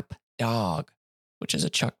 Top Dog, which is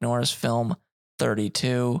a Chuck Norris film,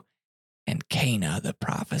 32. And Kana the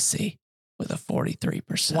Prophecy with a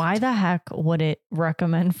 43%. Why the heck would it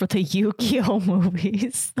recommend for the Yu-Gi-Oh!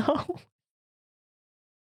 Movies, though?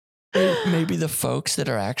 Maybe the folks that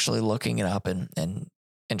are actually looking it up and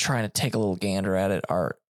trying to take a little gander at it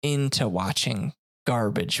are into watching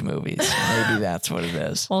garbage movies. Maybe that's what it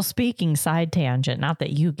is. Well, speaking side tangent, not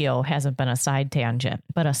that Yu-Gi-Oh! Hasn't been a side tangent,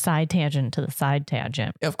 but a side tangent to the side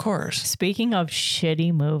tangent. Of course. Speaking of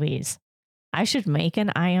shitty movies, I should make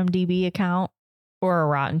an IMDb account or a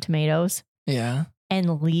Rotten Tomatoes. Yeah.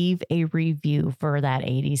 And leave a review for that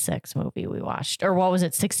 86 movie we watched. Or what was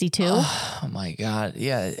it, 62? Oh my God.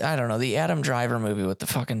 Yeah. I don't know. The Adam Driver movie with the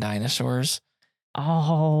fucking dinosaurs.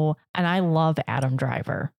 Oh, and I love Adam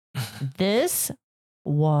Driver. This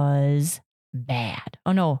was bad.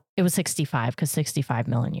 Oh no, it was 65 because 65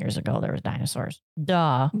 million years ago there was dinosaurs.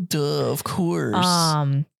 Duh, of course.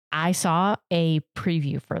 I saw a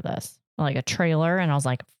preview for this, like a trailer, and I was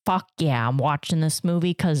like, fuck yeah, I'm watching this movie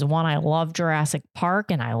because one, I love Jurassic Park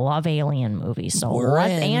and I love alien movies. So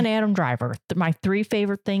and Adam Driver, my 3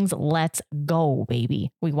 favorite things. Let's go,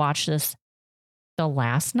 baby. We watched this the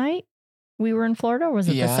last night we were in Florida, or was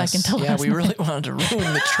it the second to last night? Yeah, we really night? wanted to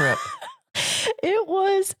ruin the trip. It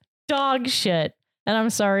was dog shit. And I'm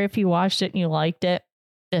sorry if you watched it and you liked it.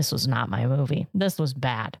 This was not my movie. This was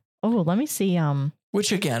bad. Oh, let me see.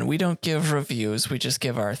 Which again, we don't give reviews. We just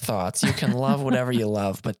give our thoughts. You can love whatever you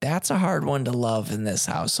love, but that's a hard one to love in this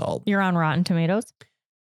household. You're on Rotten Tomatoes?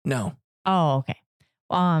 No. Oh, okay.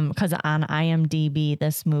 Because on IMDb,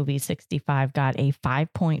 this movie 65 got a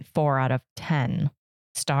 5.4 out of 10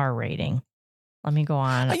 star rating. Let me go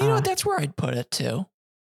on. You know what? That's where I'd put it too.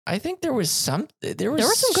 I think there were some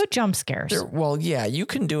good jump scares. Well, yeah, you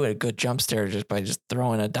can do a good jump scare just by just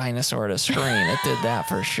throwing a dinosaur at a screen. It did that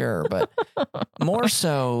for sure, but more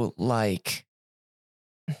so like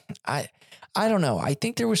I don't know. I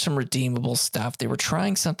think there was some redeemable stuff. They were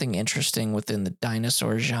trying something interesting within the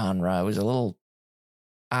dinosaur genre. It was a little,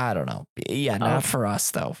 I don't know. Yeah, not for us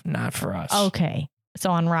though. Not for us. Okay. So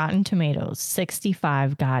on Rotten Tomatoes,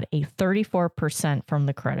 65 got a 34% from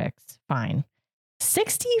the critics. Fine.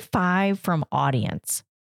 65 from audience.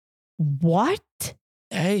 What?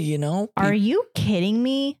 Hey, you know. Are you kidding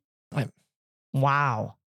me? What?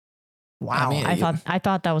 Wow. I mean, I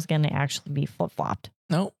thought that was going to actually be flip-flopped.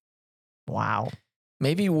 No. Wow.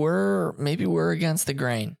 Maybe we're against the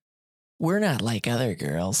grain. We're not like other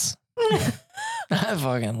girls. I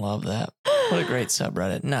fucking love that. What a great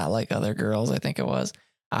subreddit. Not like other girls, I think it was.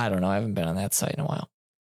 I don't know. I haven't been on that site in a while.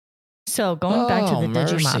 So going back to the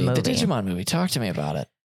Digimon movie. The Digimon movie. Talk to me about it.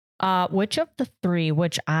 Which of the three,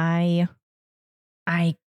 which I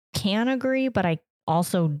can agree, but I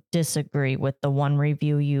also disagree with the one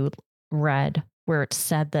review you read where it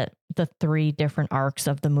said that the three different arcs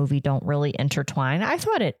of the movie don't really intertwine. I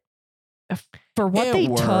thought it, for what they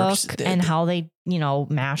took and how they,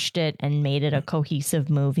 mashed it and made it a cohesive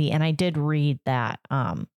movie. And I did read that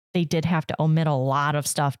they did have to omit a lot of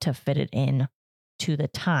stuff to fit it in to the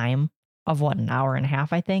time of an hour and a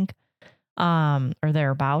half, I think, or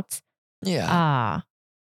thereabouts. Yeah.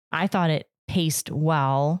 I thought it paced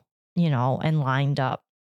well, and lined up.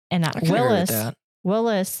 And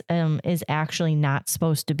Willis is actually not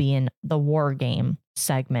supposed to be in the war game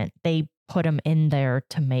segment. They put him in there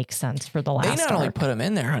to make sense for the last arc. They not only put him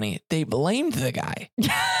in there, honey, they blamed the guy.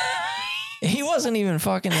 He wasn't even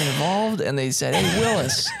fucking involved. And they said, hey,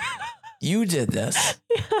 Willis, you did this.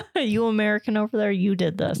 You American over there, you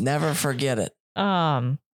did this. Never forget it.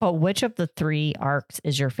 But which of the three arcs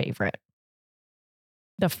is your favorite?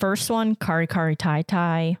 The first one, Kari Kari Tai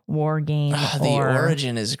Tai, War Game. The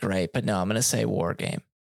origin is great, but no, I'm going to say War Game.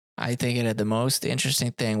 I think it had the most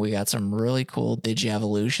interesting thing. We got some really cool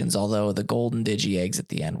Digi-evolutions, although the golden Digi-eggs at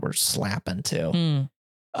the end were slapping too.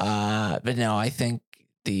 But no, I think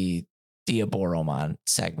the Diaboromon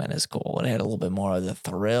segment is cool. It had a little bit more of the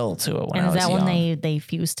thrill to it when I was young. And is that when they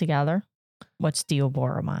fuse together? What's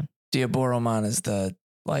Diaboromon? Diaboromon is the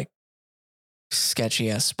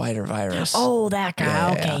sketchy ass spider virus. Oh, that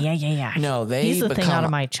guy. Yeah, okay, yeah. No, he's the thing out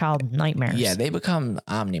of my child nightmares. Yeah, they become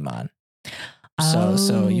Omnimon.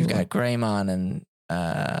 So you've got Greymon and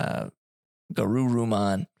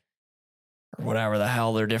Garurumon, or whatever the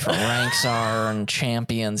hell their different ranks are and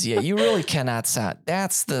champions. Yeah, you really cannot sound.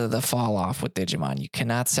 That's the fall off with Digimon. You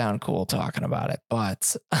cannot sound cool talking about it,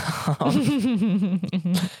 but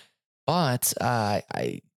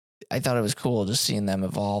I thought it was cool just seeing them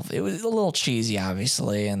evolve. It was a little cheesy,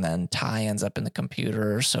 obviously, and then Ty ends up in the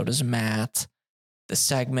computer. So does Matt. The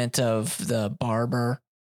segment of the barber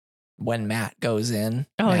when Matt goes in.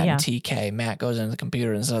 Oh, Matt yeah. And TK. Matt goes into the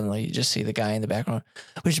computer and suddenly you just see the guy in the background.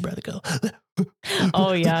 Where's your brother go?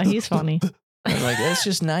 Oh, yeah. He's funny. Like, it's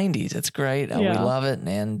just 90s. It's great. Yeah. We love it.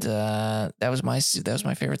 And that was my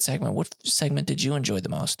favorite segment. What segment did you enjoy the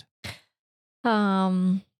most?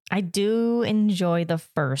 I do enjoy the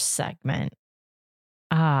first segment.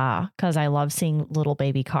 Because I love seeing little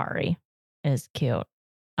baby Kari. It's cute.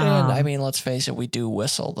 And I mean, let's face it, we do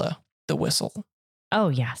whistle the whistle. Oh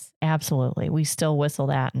yes, absolutely. We still whistle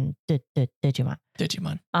that in Digimon.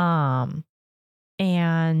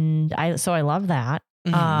 And I love that.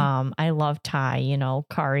 Mm-hmm. I love Ty,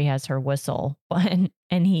 Kari has her whistle, and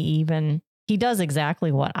he does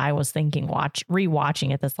exactly what I was thinking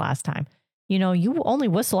rewatching it this last time. You only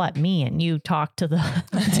whistle at me and you talk to the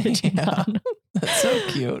Digimon. That's so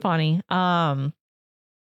cute. Funny. But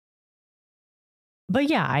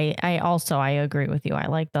yeah, I agree with you. I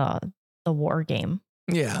like the war game.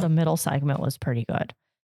 Yeah. The middle segment was pretty good.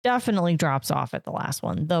 Definitely drops off at the last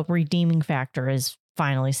one. The redeeming factor is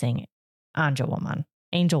finally seeing Angel Woman.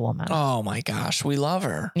 Oh my gosh. We love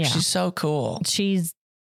her. Yeah. She's so cool.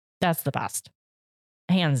 That's the best.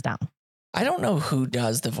 Hands down. I don't know who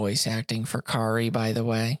does the voice acting for Kari, by the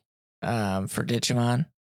way, for Digimon,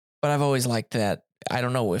 but I've always liked that. I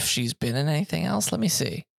don't know if she's been in anything else. Let me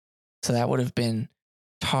see. So that would have been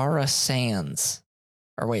Tara Sands.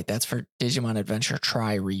 Or wait, that's for Digimon Adventure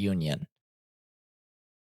Tri Reunion.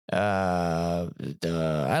 I don't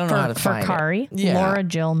know how to find for Kari. Yeah. Laura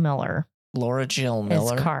Jill Miller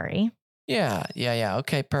is Kari. Yeah.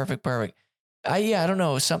 Okay, perfect. I don't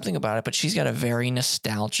know, something about it, but she's got a very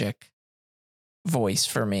nostalgic voice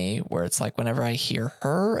for me where it's like whenever I hear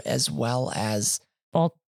her as well as.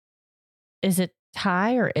 Well, is it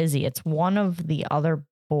Ty or Izzy? It's one of the other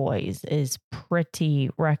boys is pretty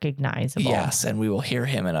recognizable. Yes, and we will hear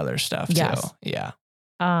him in other stuff too. Yeah.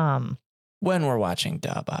 When we're watching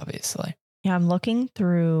dub, obviously. Yeah, I'm looking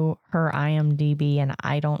through her IMDb and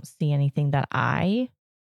I don't see anything that I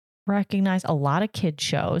recognize. A lot of kid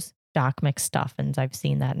shows, Doc McStuffins. I've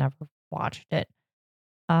seen that, never watched it.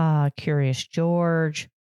 Curious George.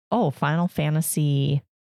 Oh, Final Fantasy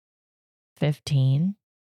 15.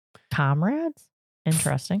 Comrades?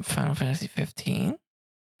 Interesting. Final Fantasy 15?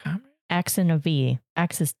 Comrades? X and a V.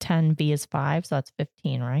 X is 10, V is 5, so that's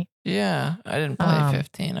 15, right? Yeah, I didn't play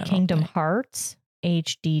 15. I Kingdom don't think. Hearts,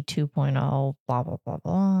 HD 2.0, blah, blah, blah,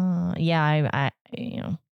 blah. Yeah, I you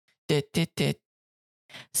know.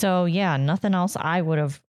 So, yeah, nothing else I would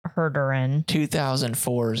have heard her in.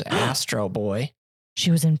 2004's Astro Boy.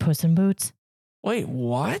 She was in Puss in Boots. Wait,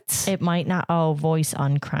 what? It might not. Oh, voice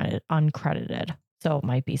uncredited. So it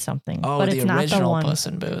might be something. Oh, but the it's not the one. Puss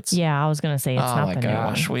in Boots. Yeah, I was going to say it's not the new one. Oh my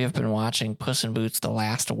gosh, we have been watching Puss in Boots: The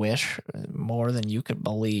Last Wish more than you could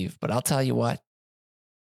believe. But I'll tell you what,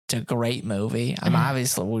 it's a great movie.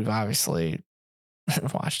 We've obviously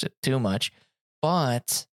watched it too much,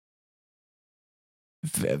 but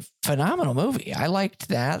phenomenal movie. I liked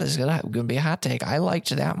that. There's gonna be a hot take. I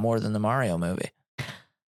liked that more than the Mario movie.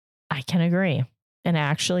 I can agree. And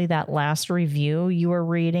actually, that last review you were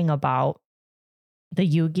reading about the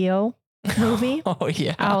Yu-Gi-Oh movie. Oh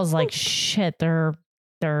yeah. I was like, shit, they're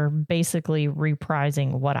basically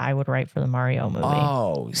reprising what I would write for the Mario movie.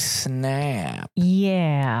 Oh, snap.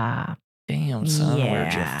 Yeah. Damn, son,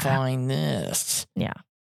 where'd you find this? Yeah.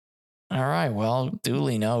 All right, well,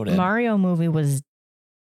 duly noted. Mario movie was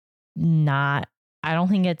not, I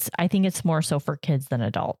think it's more so for kids than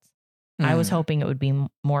adults. I was hoping it would be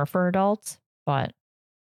more for adults, but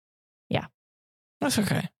yeah. That's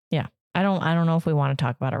okay. Yeah. I don't know if we want to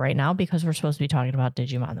talk about it right now because we're supposed to be talking about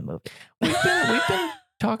Digimon the movie. We've been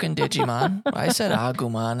talking Digimon. I said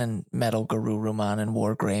Agumon and Metal Garurumon and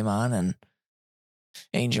War Greymon and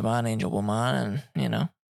Angelmon, Angelwoman, and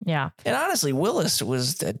Yeah. And honestly, Willis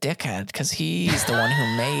was a dickhead because he's the one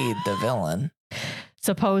who made the villain.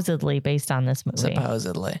 Supposedly based on this movie.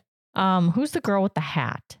 Supposedly. Who's the girl with the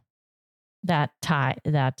hat? That Ty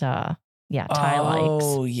likes.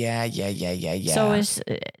 Oh, yeah. So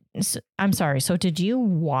I'm sorry. So did you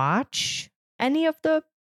watch any of the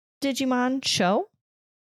Digimon show?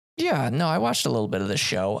 Yeah, no, I watched a little bit of the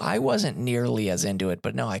show. I wasn't nearly as into it,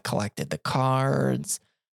 but no, I collected the cards.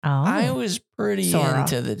 Oh, I was pretty Sora.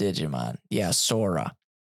 into the Digimon. Yeah, Sora.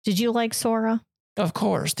 Did you like Sora? Of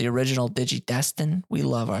course, the original Digidestin. We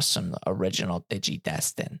love some original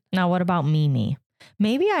Digidestin. Now, what about Mimi?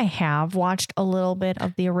 Maybe I have watched a little bit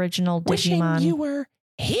of the original Digimon. Wishing you were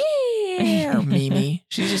here, Mimi.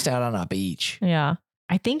 She's just out on a beach. Yeah.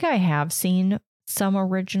 I think I have seen some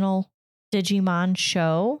original Digimon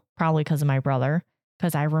show, probably because of my brother,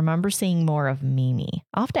 because I remember seeing more of Mimi.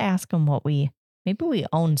 I'll have to ask him maybe we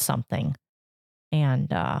own something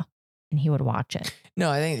and he would watch it.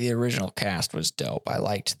 No, I think the original cast was dope. I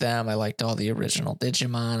liked them. I liked all the original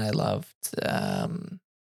Digimon. I loved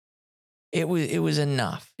it was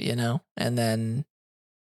enough, and then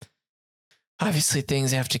obviously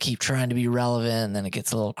things have to keep trying to be relevant, and then it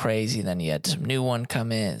gets a little crazy. Then you had some new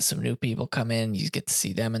people come in. You get to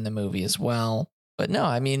see them in the movie as well. But no,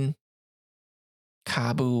 I mean,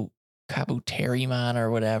 Kabuterimon or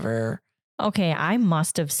whatever. Okay, I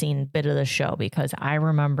must have seen a bit of the show because I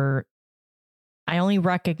remember I only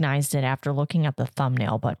recognized it after looking at the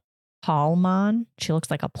thumbnail, but Palmon, she looks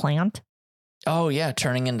like a plant. Oh, yeah,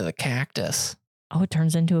 turning into the cactus. Oh, it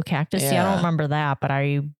turns into a cactus? Yeah, See, I don't remember that, but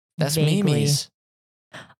That's vaguely... Mimi's.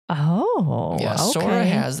 Oh, yeah, okay. Sora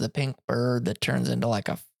has the pink bird that turns into like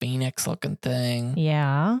a phoenix-looking thing.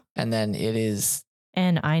 Yeah. And then it is...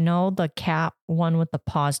 And I know the cat one with the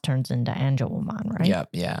paws turns into Angelwoman, right? Yep,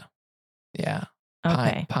 yeah.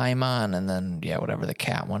 Okay. Paimon, and then, whatever the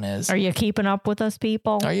cat one is. Are you keeping up with us,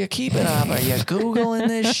 people? Are you keeping up? Are you Googling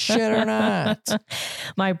this shit or not?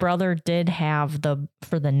 My brother did have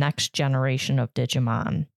for the next generation of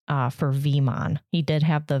Digimon, for Vmon. He did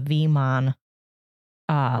have the Vmon,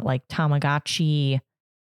 like Tamagotchi.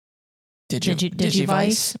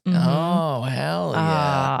 Digivice? Mm-hmm. Oh, hell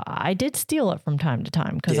yeah. I did steal it from time to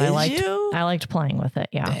time because I liked playing with it.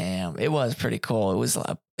 Yeah. Damn. It was pretty cool. It was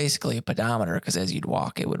basically a pedometer because as you'd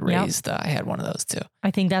walk, it would raise I had one of those too.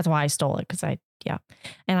 I think that's why I stole it because And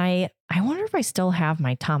I wonder if I still have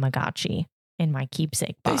my Tamagotchi in my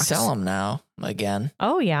keepsake They box. sell them now again.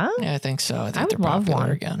 Oh, yeah? Yeah, I think so. I think would they're love popular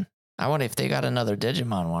one. again. I wonder if they got another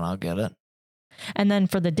Digimon one. I'll get it. And then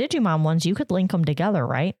for the Digimon ones, you could link them together,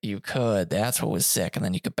 right? You could. That's what was sick. And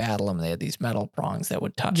then you could battle them. They had these metal prongs that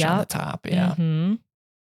would touch on the top. Yeah. Mm-hmm.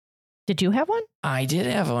 Did you have one? I did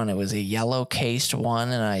have one. It was a yellow cased one.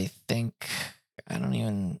 And I don't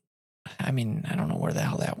know where the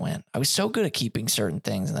hell that went. I was so good at keeping certain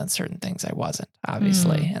things, and then certain things I wasn't,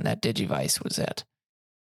 obviously. And that Digivice was it.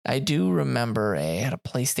 I do remember I had a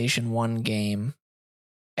PlayStation 1 game,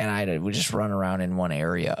 and I would just run around in one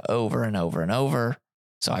area over and over and over.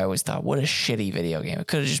 So I always thought, what a shitty video game. It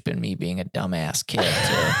could have just been me being a dumbass kid,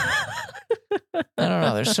 too. I don't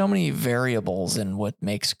know. There's so many variables in what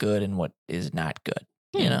makes good and what is not good,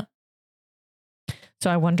 you know? So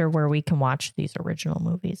I wonder where we can watch these original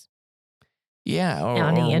movies. Yeah,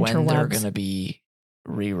 or when they're going to be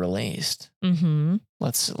re-released. Mm-hmm.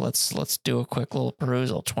 Let's do a quick little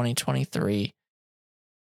perusal. 2023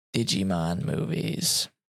 Digimon movies.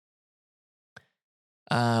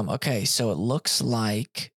 Okay, so it looks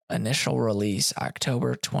like initial release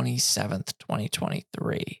October 27th,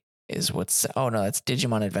 2023 is what's. Oh no, that's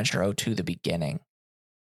Digimon Adventure 02: The Beginning.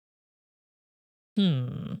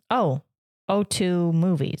 Oh, 02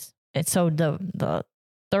 movies. So the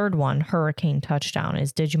third one, Hurricane Touchdown,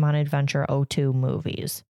 is Digimon Adventure 02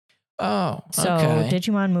 movies. Oh, so okay.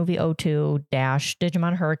 Digimon Movie 02 -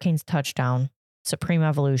 Digimon Hurricane's Touchdown, Supreme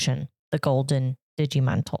Evolution, the Golden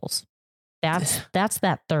Digimentals. That's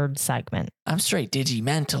that third segment. I'm straight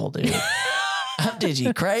Digimental, dude. I'm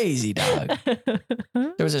Digi crazy, dog.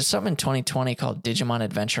 There was something in 2020 called Digimon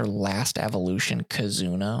Adventure Last Evolution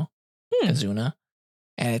Kazuna.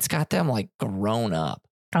 And it's got them like grown up.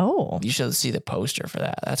 Oh. You should see the poster for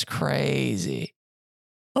that. That's crazy.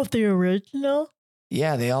 Of the original?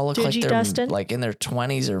 Yeah, they all look like they're like in their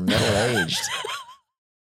 20s or middle-aged.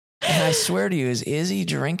 And I swear to you, is Izzy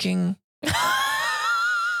drinking?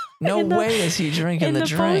 No way is he drinking the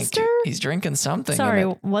drink. Poster? He's drinking something. Sorry,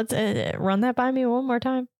 what's it? Run that by me one more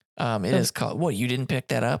time. It is called, what, you didn't pick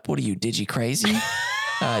that up? What are you, Digi crazy?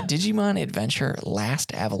 Digimon Adventure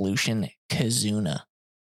Last Evolution Kazuna.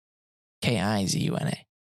 Kizuna.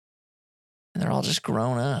 And they're all just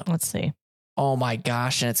grown up. Let's see. Oh my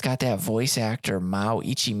gosh. And it's got that voice actor, Mao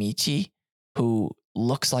Ichimichi, who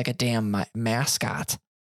looks like a damn mascot.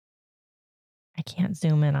 I can't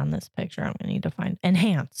zoom in on this picture. I'm going to need to find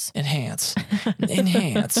Enhance. Enhance.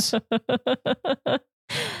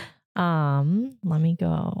 Let me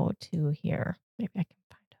go to here. Maybe I can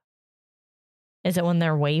find it. Is it when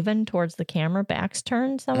they're waving towards the camera, backs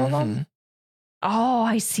turned, some of them? Oh,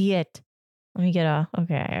 I see it. Let me get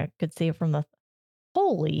okay, I could see it from the,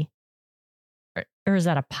 holy, or is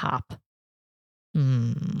that a pop?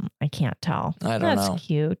 I can't tell. I don't know. That's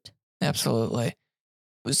cute. Absolutely.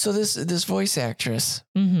 So this voice actress,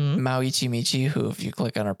 Mao Ichimichi, who if you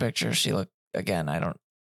click on her picture, she look again. I don't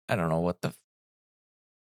know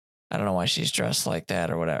I don't know why she's dressed like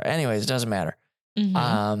that or whatever. Anyways, it doesn't matter.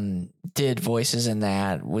 Did voices in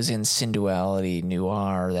that, was in Synduality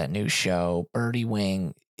Noir, that new show. Birdie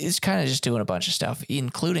Wing is kind of just doing a bunch of stuff,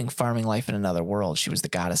 including Farming Life in Another World. She was the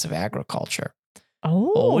goddess of agriculture.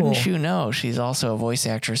 Oh, well, wouldn't you know? She's also a voice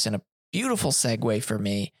actress in a beautiful segue for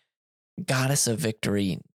me. Goddess of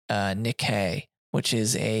Victory, Nikkei, which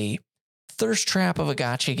is a thirst trap of a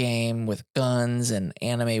gacha game with guns and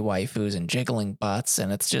anime waifus and jiggling butts.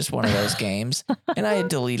 And it's just one of those games. And I had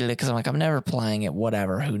deleted it because I'm like, I'm never playing it,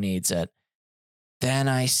 whatever, who needs it? Then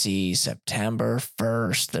I see September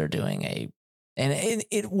 1st, they're doing and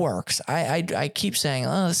it works. I keep saying,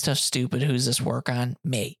 oh, this stuff's stupid. Who's this work on?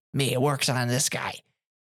 Me, it works on this guy.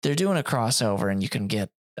 They're doing a crossover and you can get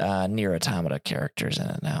Nier Automata characters in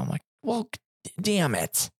it now. I'm like, well, damn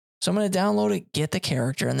it. So I'm going to download it, get the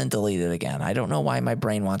character, and then delete it again. I don't know why my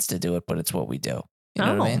brain wants to do it, but it's what we do. You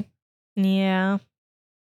know what I mean? Yeah.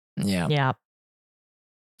 Yeah. Yeah.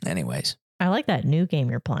 Anyways. I like that new game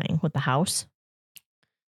you're playing with the house.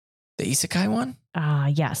 The Isekai one?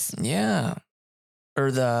 Yes. Yeah. Or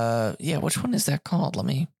which one is that called? Let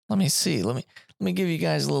me see. Let me give you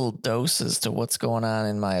guys little doses to what's going on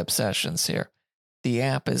in my obsessions here. The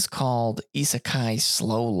app is called Isekai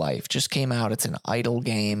Slow Life. Just came out. It's an idle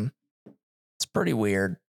game. It's pretty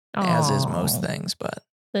weird, as is most things, but.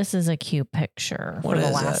 This is a cute picture for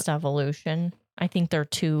the last evolution. I think there are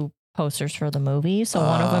two posters for the movie. So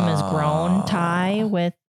one of them is grown Tai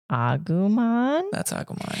with Agumon. That's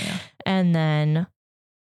Agumon, yeah. And then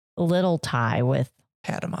little Tai with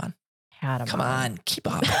Patamon. Come on, keep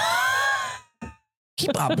up.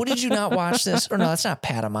 Keep up. What, did you not watch this? Or no, that's not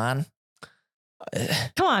Patamon.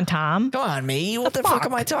 Come on, Tom. Come on, me. What the fuck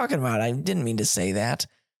am I talking about? I didn't mean to say that.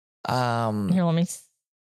 Here, let me.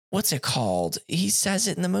 What's it called? He says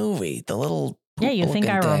it in the movie. The little Yeah, you think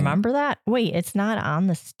I thing. remember that? Wait, it's not on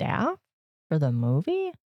the staff for the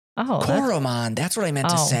movie? Oh, Koromon. That's what I meant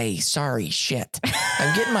to say. Sorry, shit.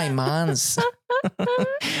 I'm getting my mons.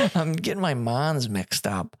 I'm getting my mons mixed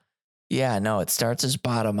up. Yeah, no, it starts as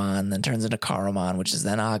Batamon, then turns into Karomon, which is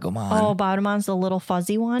then Agumon. Oh, Batamon's the little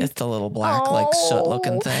fuzzy one? It's the little black, like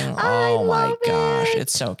soot-looking thing. Oh my gosh,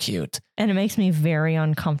 it's so cute. And it makes me very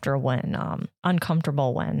uncomfortable when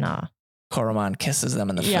Koromon kisses them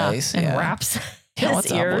in the face. And wraps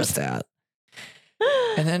what's ears. up with that?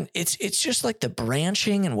 And then it's just like the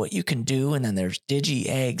branching and what you can do. And then there's Digi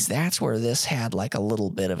eggs. That's where this had like a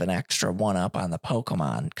little bit of an extra one up on the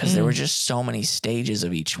Pokemon because there were just so many stages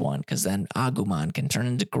of each one. Because then Agumon can turn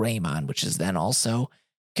into Greymon, which is then also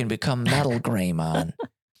can become Metal Greymon.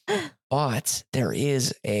 But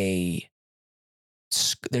there's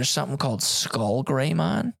something called Skull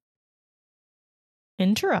Greymon.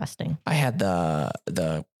 Interesting. I had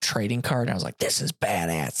the trading card and I was like, this is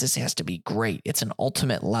badass. This has to be great. It's an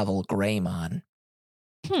ultimate level Greymon.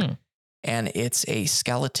 And it's a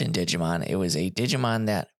skeleton Digimon. It was a Digimon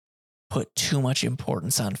that put too much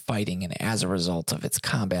importance on fighting. And as a result of its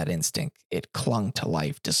combat instinct, it clung to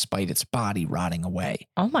life despite its body rotting away.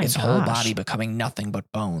 Oh my gosh. Its whole body becoming nothing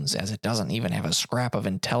but bones, as it doesn't even have a scrap of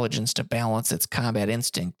intelligence to balance its combat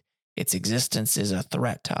instinct. Its existence is a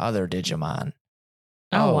threat to other Digimon.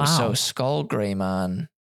 Oh, wow. So Skull Greymon.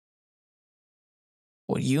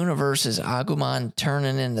 What universe is Agumon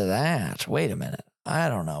turning into that? Wait a minute. I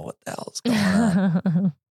don't know what the hell's going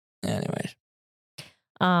on. Anyways.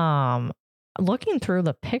 Looking through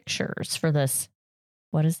the pictures for this,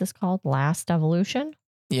 what is this called? Last Evolution?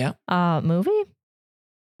 Yeah. Movie?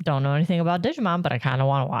 Don't know anything about Digimon, but I kind of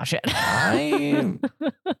want to watch it.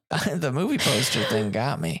 The movie poster thing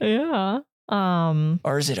got me. Yeah.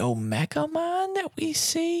 Or is it Omegamon that we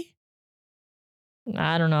see?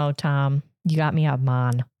 I don't know, Tom. You got me at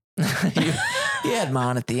Mon. you had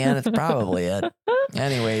Mon at the end. It's probably it.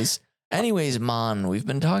 Anyways, Mon, we've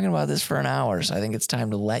been talking about this for an hour, so I think it's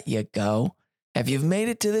time to let you go. If you've made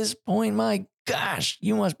it to this point, my gosh,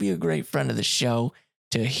 you must be a great friend of the show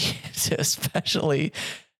to especially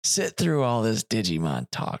sit through all this Digimon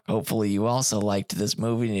talk. Hopefully you also liked this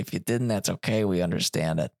movie, and if you didn't, that's okay. We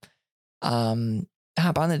understand it.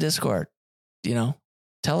 Hop on the Discord,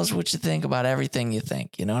 tell us what you think about everything you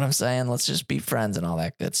think. You know what I'm saying? Let's just be friends and all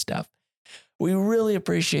that good stuff. We really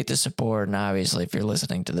appreciate the support. And obviously, if you're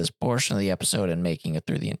listening to this portion of the episode and making it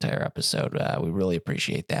through the entire episode, we really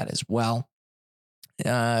appreciate that as well.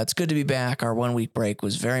 It's good to be back. Our 1 week break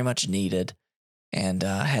was very much needed, and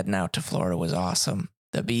heading out to Florida was awesome.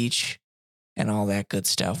 The beach and all that good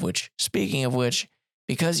stuff, which, speaking of which,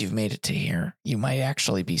 because you've made it to here, you might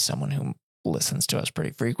actually be someone who listens to us pretty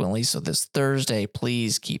frequently. So this Thursday,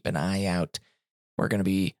 please keep an eye out. We're going to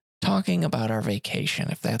be talking about our vacation.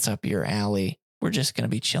 If that's up your alley, we're just going to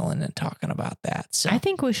be chilling and talking about that. So I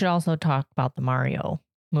think we should also talk about the Mario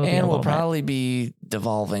movie. And we'll probably be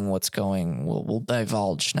devolving what's going. We'll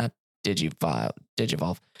divulge, not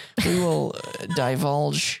digivolve. We will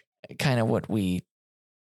divulge kind of what we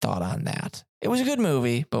thought on that. It was a good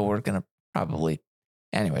movie, but we're going to probably...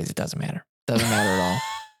 Anyways, it doesn't matter. Doesn't matter at all.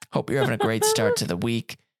 Hope you're having a great start to the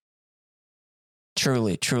week.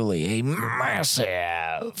 Truly, truly a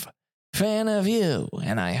massive fan of you.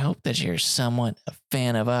 And I hope that you're somewhat a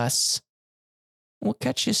fan of us. We'll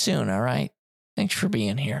catch you soon, all right? Thanks for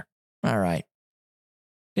being here. All right.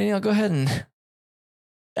 Danielle, go ahead and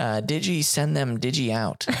send them Digi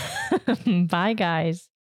out. Bye, guys.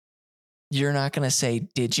 You're not going to say,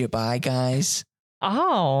 did you bye, guys?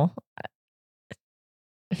 Oh.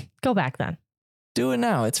 Go back then. Do it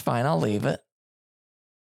now. It's fine. I'll leave it.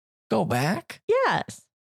 Go back? Yes.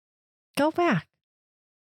 Go back.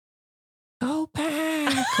 Go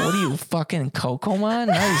back. What are you, fucking Cocomon?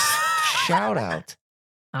 Nice shout out.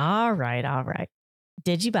 All right.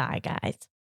 Did you bye, guys?